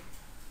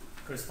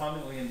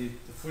in the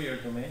Fourier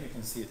domain, you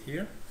can see it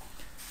here.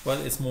 But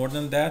it's more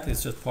than that.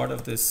 It's just part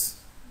of this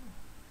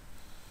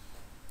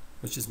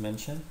which is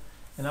mentioned.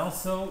 And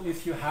also,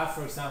 if you have,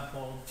 for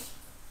example,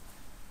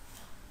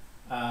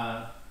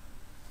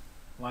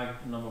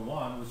 like number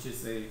one, which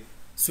is a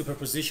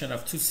superposition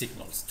of two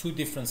signals, two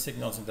different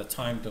signals in the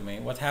time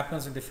domain, what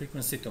happens in the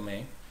frequency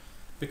domain?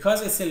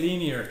 Because it's a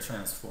linear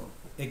transform.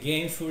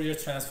 Again, Fourier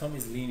transform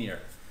is linear.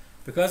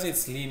 Because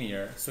it's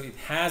linear, so it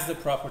has the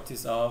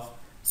properties of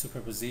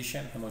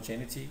superposition,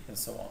 homogeneity, and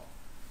so on.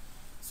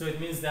 So it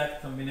means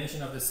that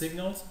combination of the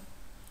signals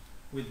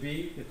would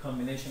be the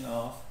combination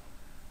of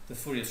the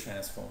Fourier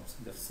transforms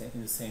in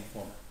the same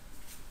format.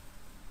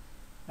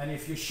 And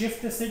if you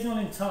shift the signal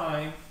in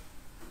time,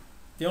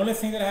 the only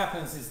thing that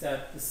happens is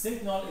that the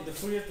signal in the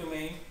Fourier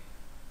domain,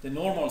 the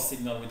normal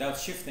signal without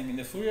shifting in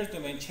the Fourier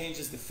domain,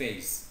 changes the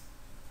phase.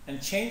 And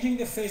changing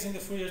the phase in the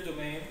Fourier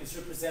domain is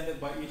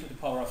represented by e to the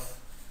power of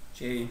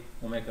j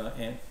omega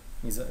n,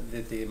 means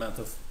the amount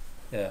of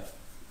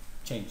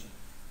changing,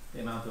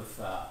 the amount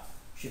of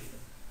shifting.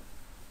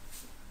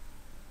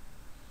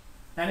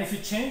 And if you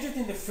change it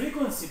in the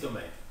frequency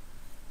domain,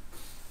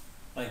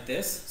 like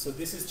this, so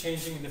this is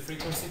changing in the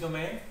frequency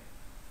domain,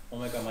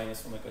 omega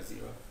minus omega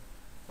 0.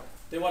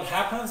 Then what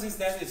happens is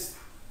that it's,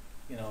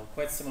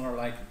 quite similar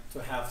like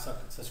to have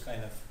such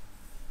kind of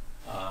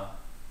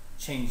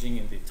changing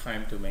in the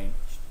time domain.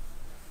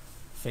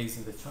 phase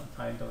in the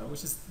time domain,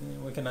 which is,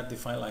 we cannot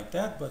define like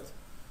that, but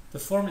the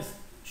form is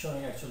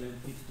showing actually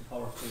e to the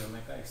power 3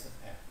 omega x of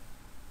n.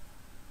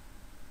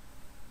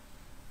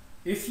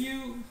 If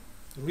you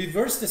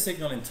reverse the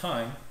signal in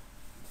time,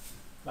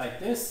 like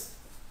this,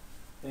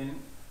 then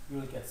you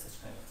will get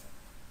such kind of thing.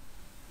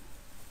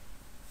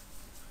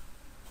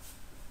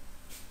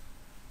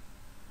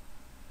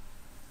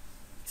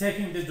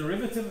 Taking the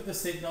derivative of the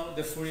signal,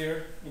 the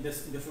Fourier in the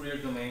Fourier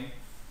domain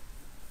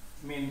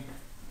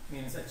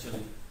means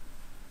actually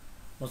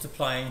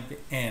multiplying the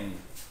n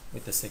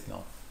with the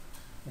signal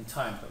in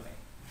time domain.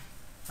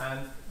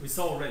 And we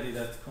saw already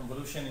that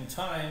convolution in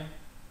time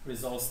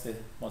results the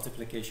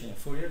multiplication in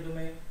Fourier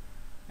domain,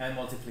 and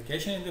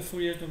multiplication in the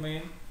Fourier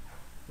domain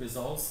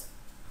results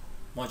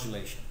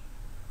modulation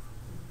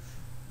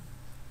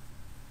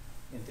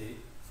in the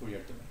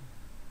Fourier domain.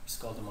 It's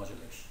called the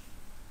modulation.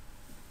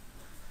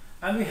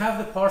 And we have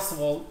the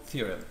Parseval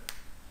theorem.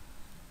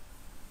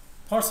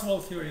 Parseval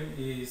theorem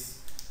is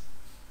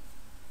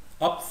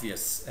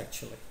obvious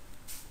actually.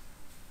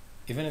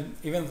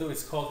 Even though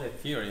it's called a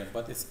theorem,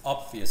 but it's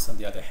obvious on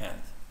the other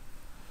hand.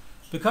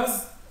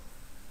 Because,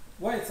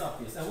 why it's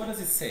obvious? And what does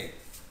it say?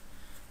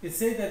 It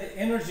says that the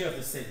energy of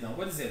the signal,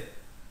 what is it?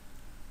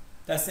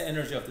 That's the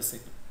energy of the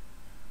signal.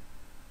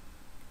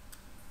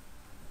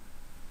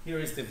 Here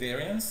is the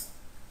variance,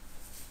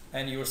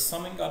 and you're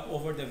summing up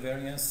over the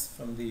variance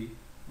from the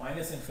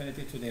minus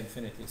infinity to the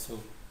infinity. So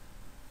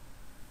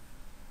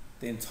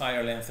the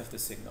entire length of the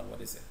signal,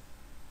 what is it?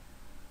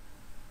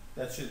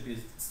 That should be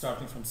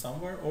starting from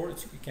somewhere, or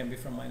it can be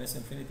from minus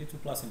infinity to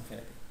plus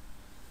infinity.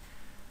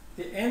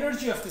 The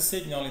energy of the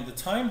signal in the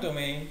time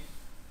domain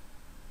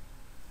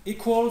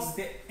equals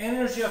the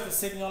energy of the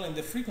signal in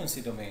the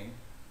frequency domain.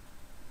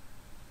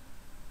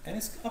 And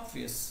it's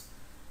obvious.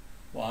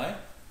 Why?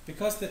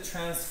 Because the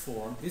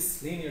transform,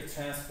 this linear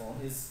transform,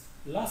 is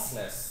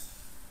lossless.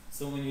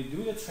 So when you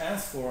do the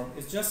transform,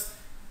 it's just,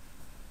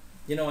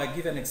 you know, I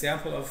give an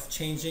example of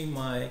changing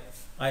my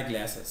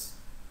eyeglasses.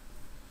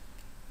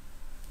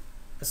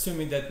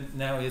 Assuming that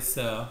now it's,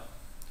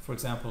 for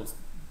example,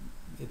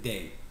 the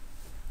day,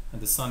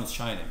 and the sun is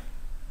shining,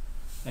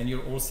 and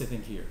you're all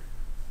sitting here.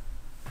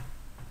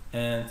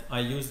 And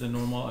I use the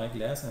normal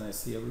eyeglass, and I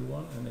see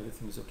everyone, and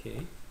everything is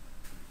okay.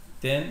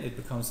 Then it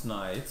becomes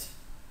night.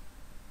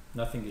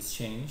 Nothing is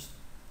changed.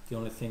 The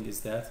only thing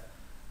is that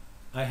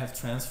I have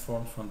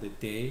transformed from the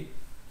day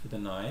to the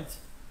night.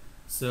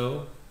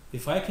 So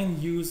if I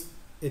can use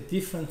a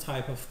different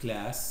type of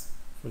glass,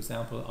 for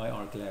example,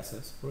 IR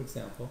glasses, for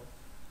example,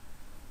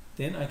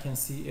 then I can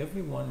see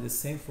everyone in the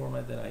same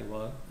format that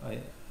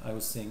I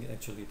was seeing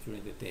actually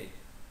during the day.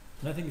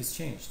 Nothing is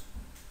changed.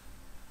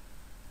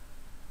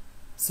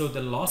 So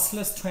the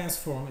lossless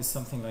transform is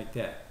something like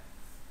that.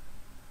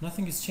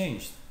 Nothing is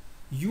changed.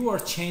 You are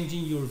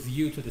changing your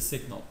view to the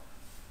signal,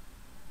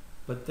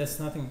 but that's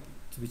nothing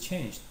to be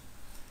changed.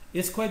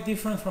 It's quite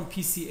different from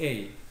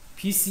PCA.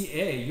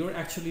 PCA, you're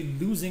actually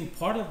losing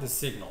part of the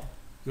signal.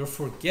 You're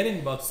forgetting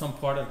about some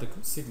part of the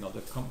signal,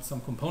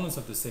 some components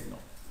of the signal,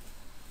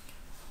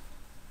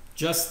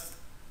 just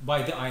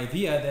by the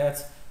idea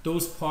that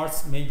those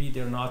parts, maybe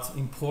they're not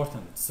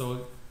important.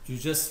 So you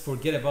just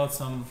forget about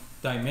some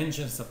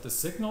dimensions of the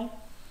signal,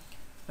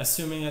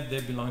 assuming that they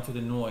belong to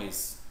the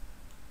noise.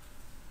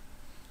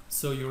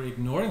 So you're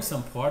ignoring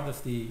some part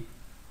of the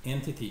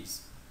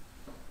entities,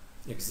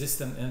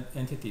 existent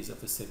entities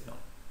of the signal.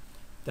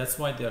 That's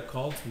why they're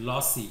called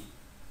lossy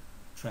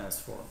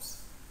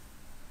transforms.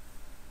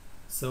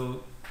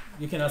 So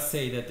you cannot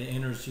say that the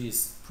energy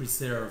is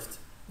preserved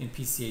in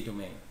PCA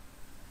domain.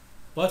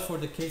 But for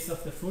the case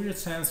of the Fourier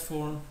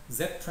transform,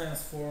 Z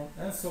transform,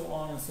 and so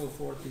on and so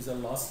forth, these are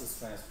lossless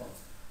transforms.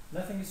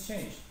 Nothing is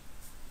changed.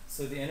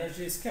 So the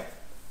energy is kept.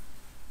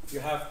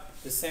 You have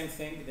the same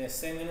thing, the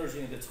same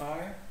energy in the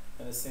time,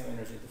 and the same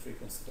energy in the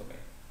frequency domain.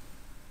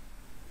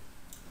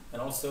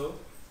 And also,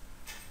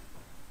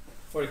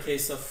 for a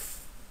case of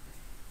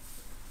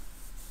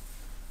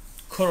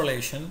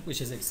correlation, which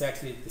is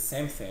exactly the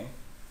same thing,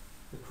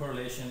 the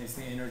correlation is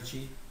the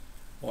energy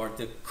or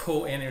the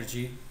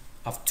co-energy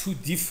of two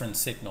different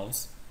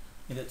signals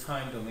in the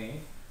time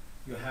domain.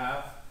 You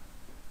have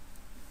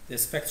the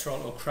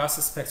spectral or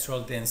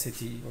cross-spectral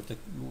density, or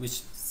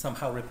which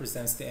somehow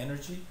represents the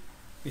energy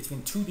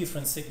between two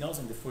different signals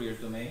in the Fourier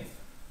domain.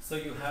 So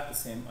you have the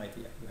same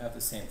idea, you have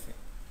the same thing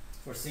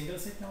for single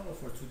signal or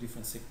for two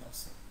different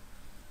signals.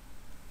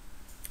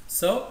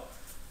 So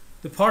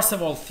the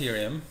Parseval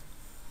theorem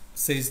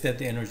says that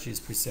the energy is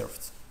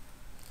preserved.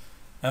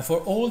 And for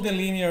all the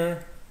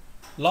linear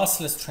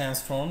lossless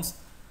transforms,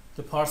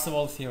 the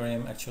Parseval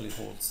theorem actually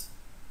holds.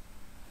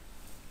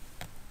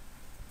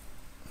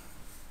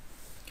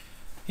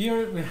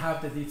 Here we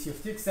have the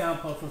DTFT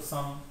example for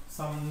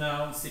some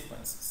noun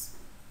sequences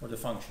or the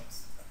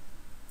functions.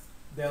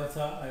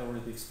 Delta, I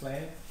already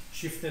explained.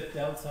 Shifted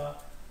delta,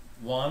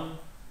 1,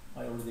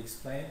 I already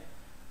explained.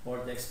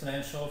 Or the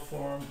exponential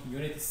form,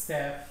 unit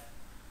step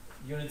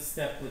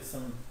with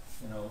some,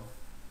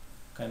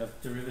 kind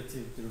of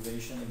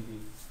derivation in the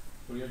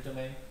Fourier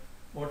domain.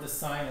 Or the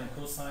sine and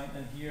cosine,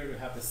 and here we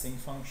have the sinc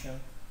function,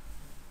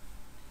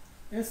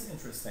 It's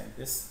interesting.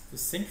 The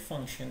sinc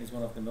function is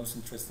one of the most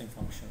interesting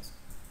functions.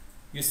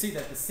 You see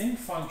that the sinc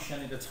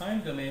function in the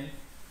time domain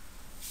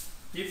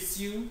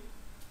gives you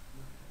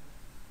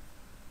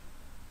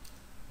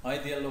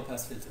ideal low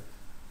pass filter.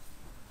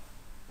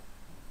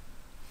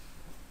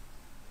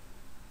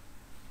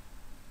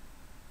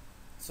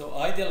 So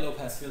ideal low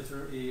pass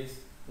filter is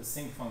the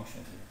sinc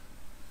function here.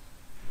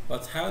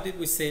 But how did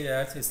we say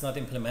that it's not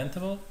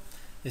implementable?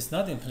 It's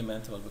not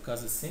implementable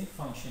because the sinc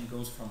function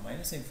goes from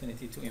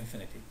 -infinity to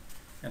infinity.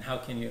 And how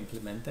can you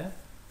implement that?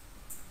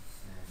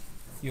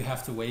 You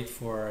have to wait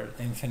for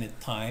infinite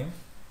time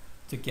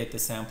to get the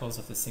samples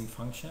of the sinc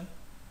function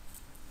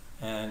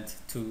and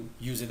to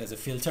use it as a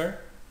filter.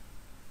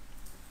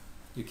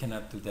 You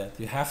cannot do that.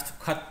 You have to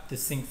cut the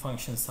sinc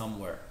function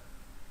somewhere.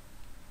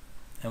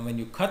 And when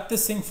you cut the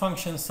sinc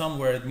function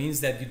somewhere, it means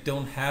that you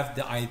don't have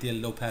the ideal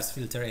low pass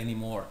filter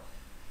anymore.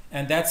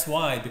 And that's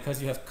why,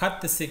 because you have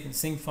cut the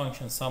sinc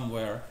function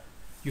somewhere,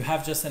 you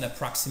have just an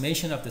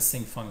approximation of the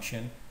sinc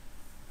function,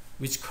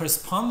 which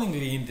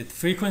correspondingly in the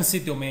frequency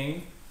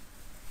domain,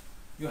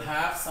 you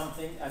have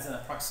something as an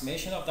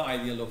approximation of the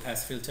ideal low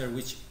pass filter,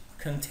 which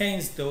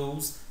contains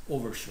those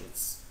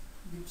overshoots.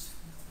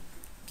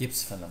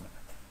 Gibbs phenomenon.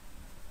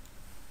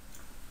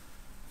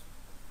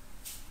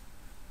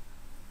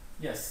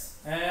 Yes,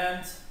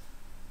 and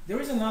there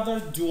is another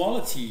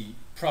duality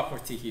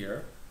property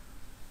here.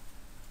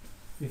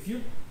 If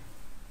you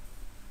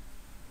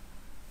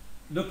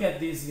look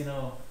at these,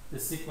 the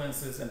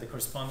sequences and the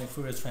corresponding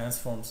Fourier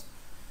transforms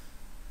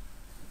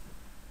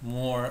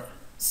more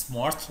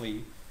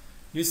smartly,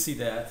 you see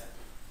that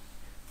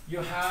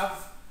you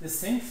have the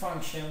sinc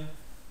function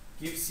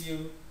gives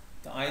you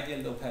the ideal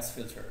low pass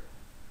filter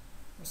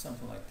or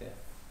something like that.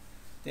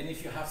 Then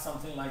if you have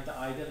something like the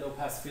ideal low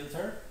pass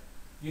filter,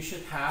 you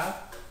should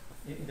have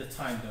in the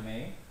time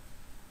domain,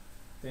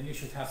 then you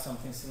should have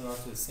something similar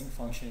to the sinc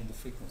function in the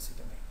frequency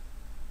domain,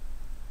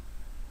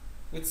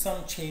 with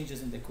some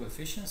changes in the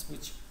coefficients,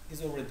 which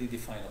is already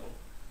definable.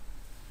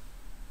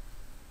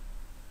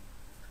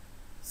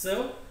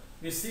 So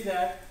you see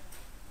that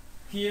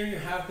here you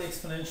have the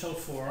exponential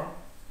form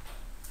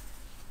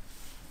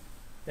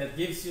that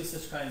gives you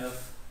such kind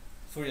of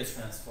Fourier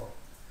transform.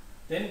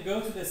 Then go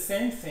to the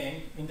same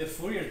thing in the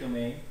Fourier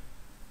domain.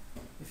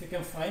 If you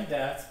can find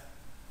that,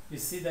 you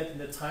see that in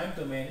the time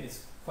domain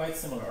it's quite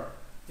similar.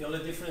 The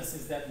only difference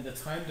is that in the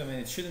time domain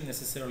it shouldn't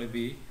necessarily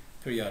be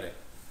periodic.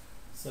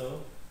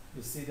 So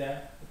you see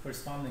that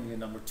correspondingly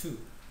number 2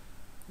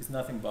 is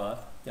nothing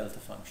but delta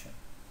function.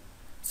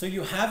 So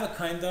you have a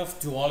kind of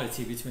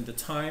duality between the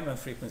time and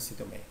frequency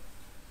domain.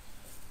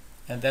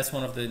 And that's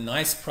one of the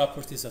nice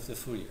properties of the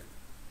Fourier.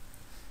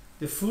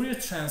 The Fourier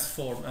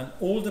transform and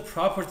all the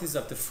properties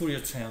of the Fourier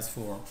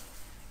transform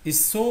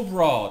is so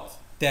broad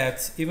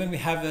that even we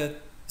have a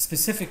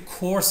specific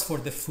course for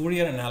the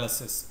Fourier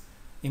analysis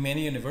in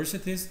many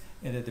universities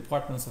in the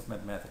departments of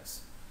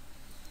mathematics.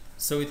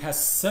 So it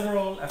has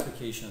several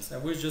applications,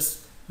 and we're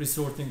just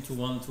resorting to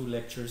 1-2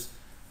 lectures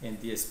in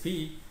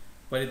DSP,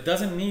 but it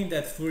doesn't mean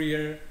that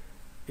Fourier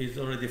is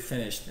already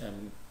finished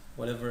and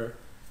whatever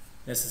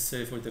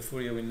necessary for the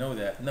Fourier, we know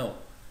that. No,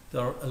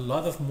 there are a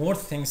lot of more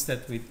things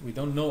that we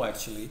don't know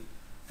actually,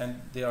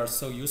 and they are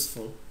so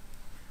useful.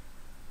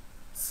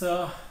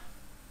 So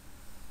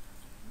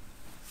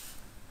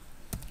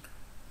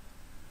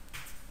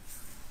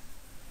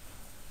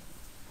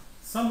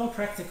some more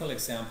practical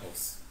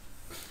examples.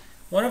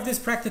 One of these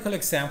practical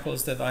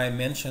examples that I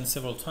mentioned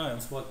several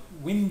times was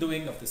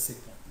windowing of the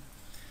signal.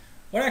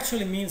 What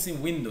actually means in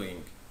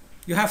windowing?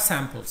 You have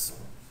samples.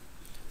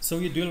 So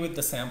you deal with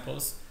the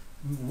samples.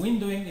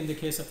 Windowing in the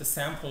case of the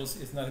samples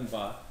is nothing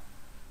but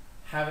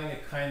having a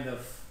kind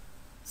of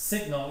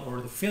signal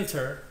or the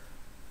filter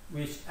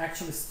which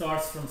actually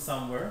starts from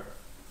somewhere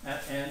and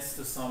ends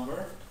to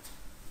somewhere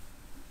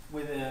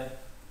with a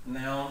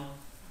noun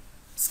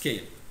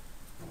scale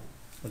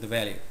or the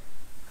value.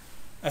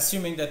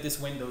 Assuming that this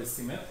window is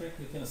symmetric,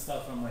 you can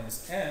start from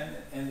 -n and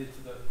end it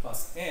to the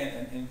 +n,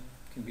 and n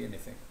can be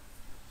anything,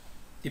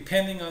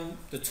 depending on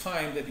the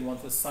time that you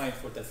want to assign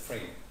for that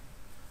frame.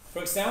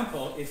 For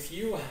example, if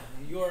you're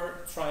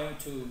trying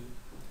to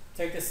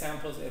take the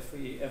samples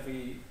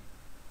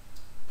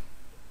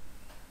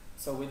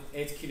so with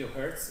 8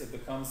 kilohertz, it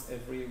becomes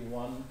every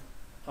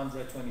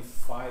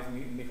 125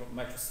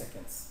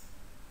 microseconds.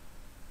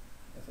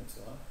 I think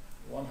so, huh?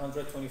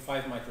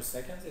 125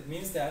 microseconds. It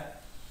means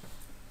that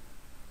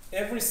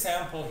every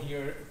sample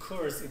here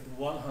occurs in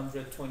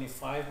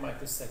 125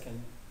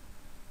 microsecond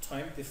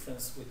time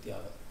difference with the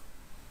other.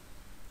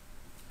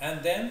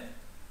 And then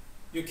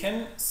you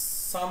can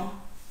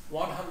sum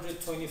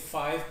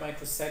 125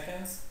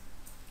 microseconds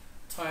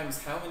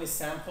times how many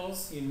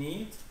samples you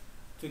need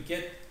to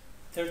get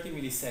 30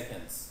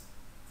 milliseconds.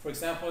 For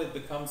example, it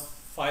becomes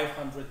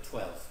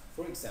 512,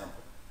 for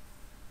example.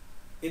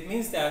 It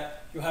means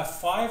that you have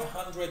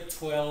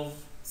 512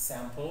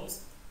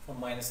 samples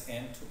from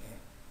 -n to n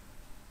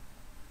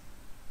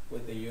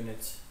with the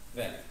unit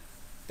value.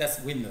 That's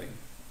windowing.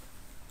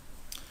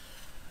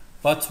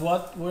 But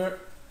what we're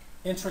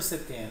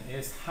interested in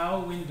is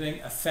how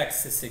windowing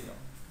affects the signal.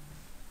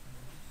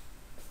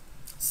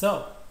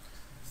 So,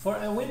 for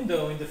a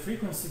window in the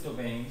frequency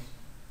domain,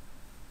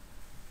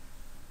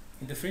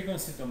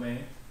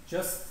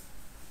 just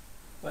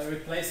by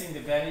replacing the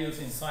values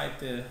inside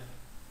the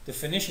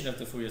definition of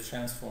the Fourier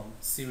transform,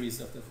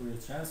 series of the Fourier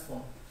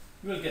transform,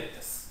 you will get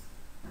this.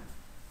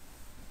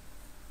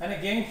 And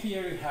again,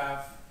 here you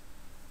have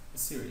a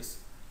series,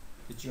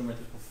 the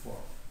geometrical form.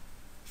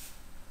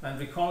 And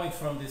recalling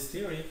from this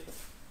theory,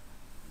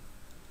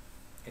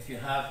 if you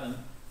have a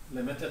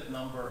limited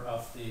number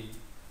of the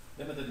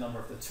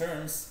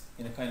terms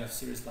in a kind of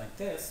series like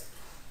this,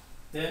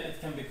 then it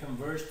can be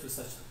converged to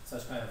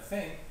such kind of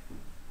thing,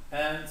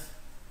 and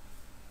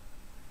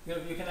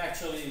you can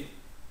actually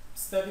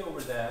study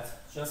over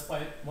that just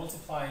by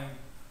multiplying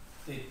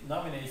the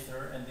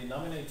numerator and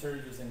denominator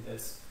using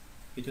this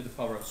e to the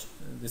power of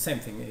the same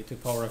thing, e to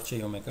the power of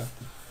j omega.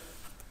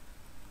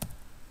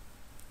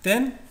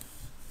 Then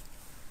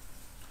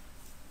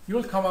you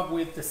will come up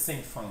with the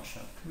sinc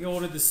function. We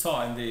already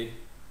saw in the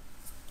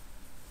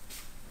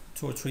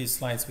 2 or 3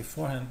 slides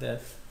beforehand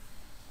that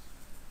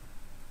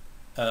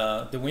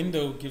the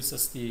window gives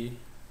us the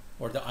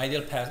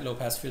ideal low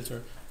pass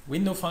filter.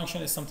 Window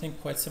function is something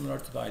quite similar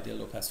to the ideal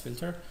low pass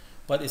filter,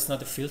 but it's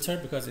not a filter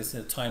because it's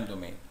in a time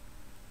domain.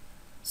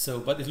 So,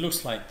 but it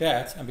looks like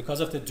that, and because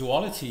of the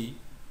duality,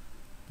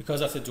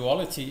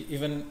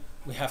 even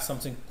we have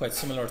something quite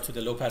similar to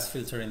the low pass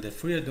filter in the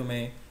Fourier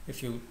domain.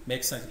 If you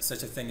make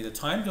such a thing in the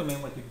time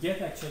domain, what you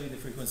get actually the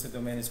frequency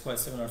domain is quite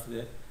similar to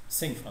the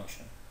sinc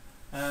function.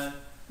 And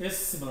it's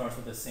similar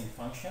to the sinc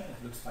function.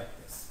 It looks like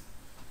this.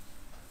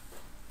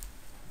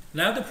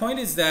 Now the point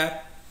is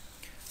that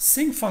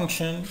sinc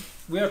function,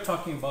 we are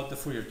talking about the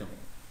Fourier domain.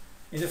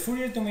 In the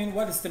Fourier domain,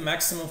 what is the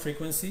maximum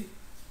frequency?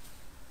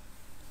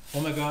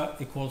 Omega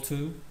equal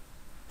to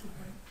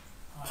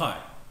pi.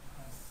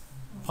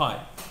 Pi.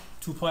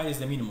 2 pi is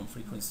the minimum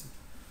frequency.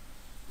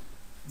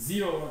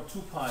 0 or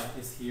 2 pi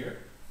is here.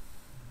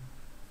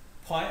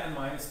 Pi and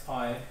minus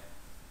pi,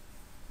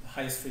 the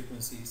highest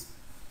frequencies,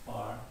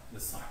 are the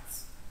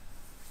sides.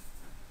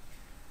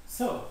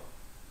 So,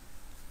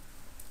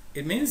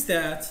 it means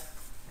that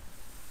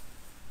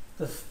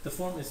the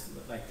form is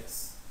like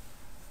this.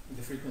 In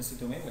the frequency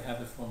domain, we have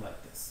the form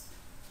like this.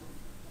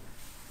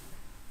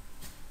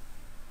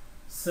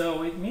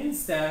 So it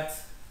means that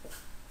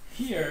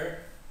here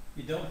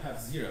you don't have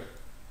 0.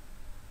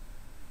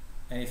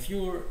 And if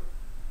you're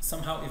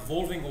somehow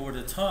evolving over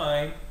the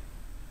time,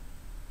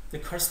 the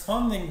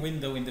corresponding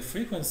window in the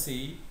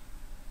frequency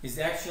is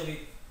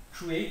actually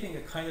creating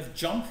a kind of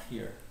jump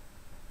here.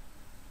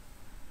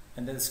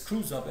 And that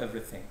screws up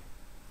everything.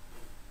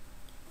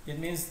 It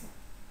means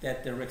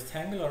that the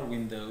rectangular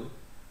window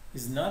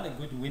is not a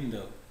good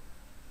window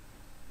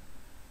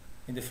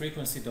in the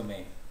frequency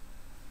domain,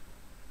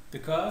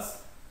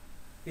 because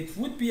it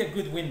would be a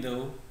good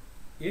window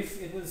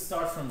if it would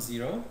start from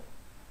 0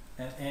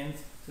 and end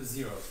to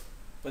 0.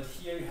 But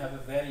here you have a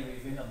value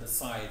even on the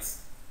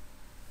sides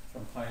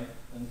from pi,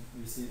 and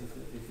you see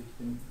if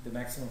in the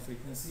maximum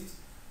frequencies,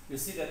 you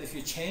see that if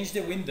you change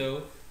the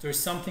window, there's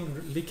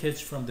something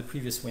leakage from the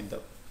previous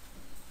window.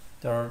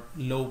 There are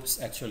lobes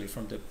actually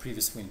from the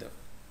previous window.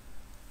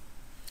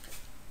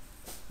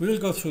 We will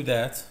go through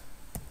that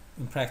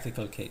in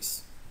practical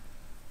case.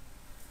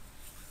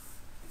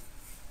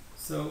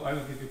 So I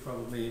will give you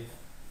probably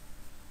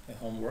a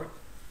homework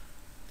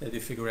that you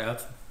figure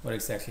out what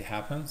exactly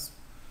happens,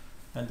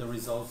 and the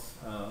results,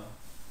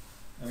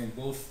 I mean,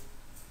 both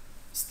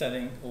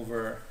studying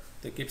over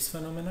the Gibbs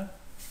phenomena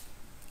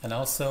and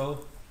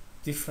also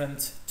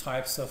different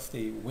types of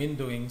the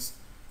windowings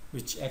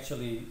which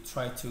actually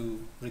try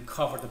to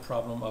recover the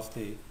problem of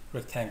the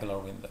rectangular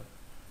window.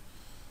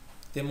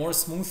 The more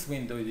smooth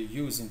window you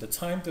use in the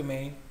time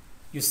domain,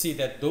 you see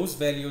that those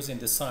values in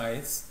the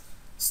sides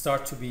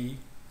start to be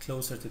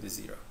closer to the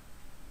 0.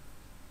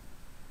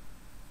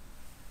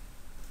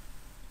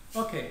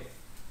 Okay,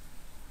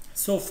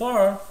 so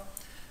far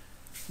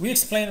we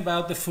explained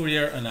about the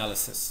Fourier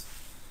analysis.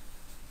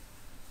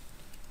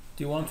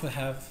 Do you want to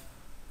have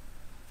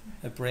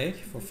a break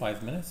for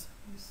 5 minutes?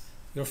 Yes.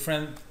 Your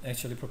friend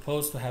actually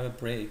proposed to have a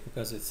break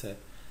because it's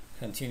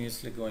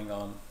continuously going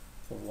on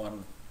for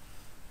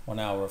 1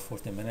 hour,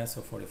 40 minutes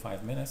or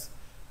 45 minutes.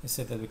 He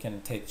said that we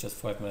can take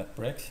just 5-minute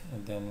break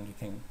and then you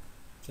can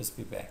just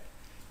be back.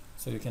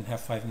 So you can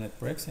have 5-minute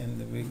breaks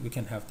and we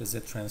can have the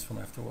Z transform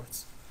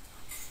afterwards.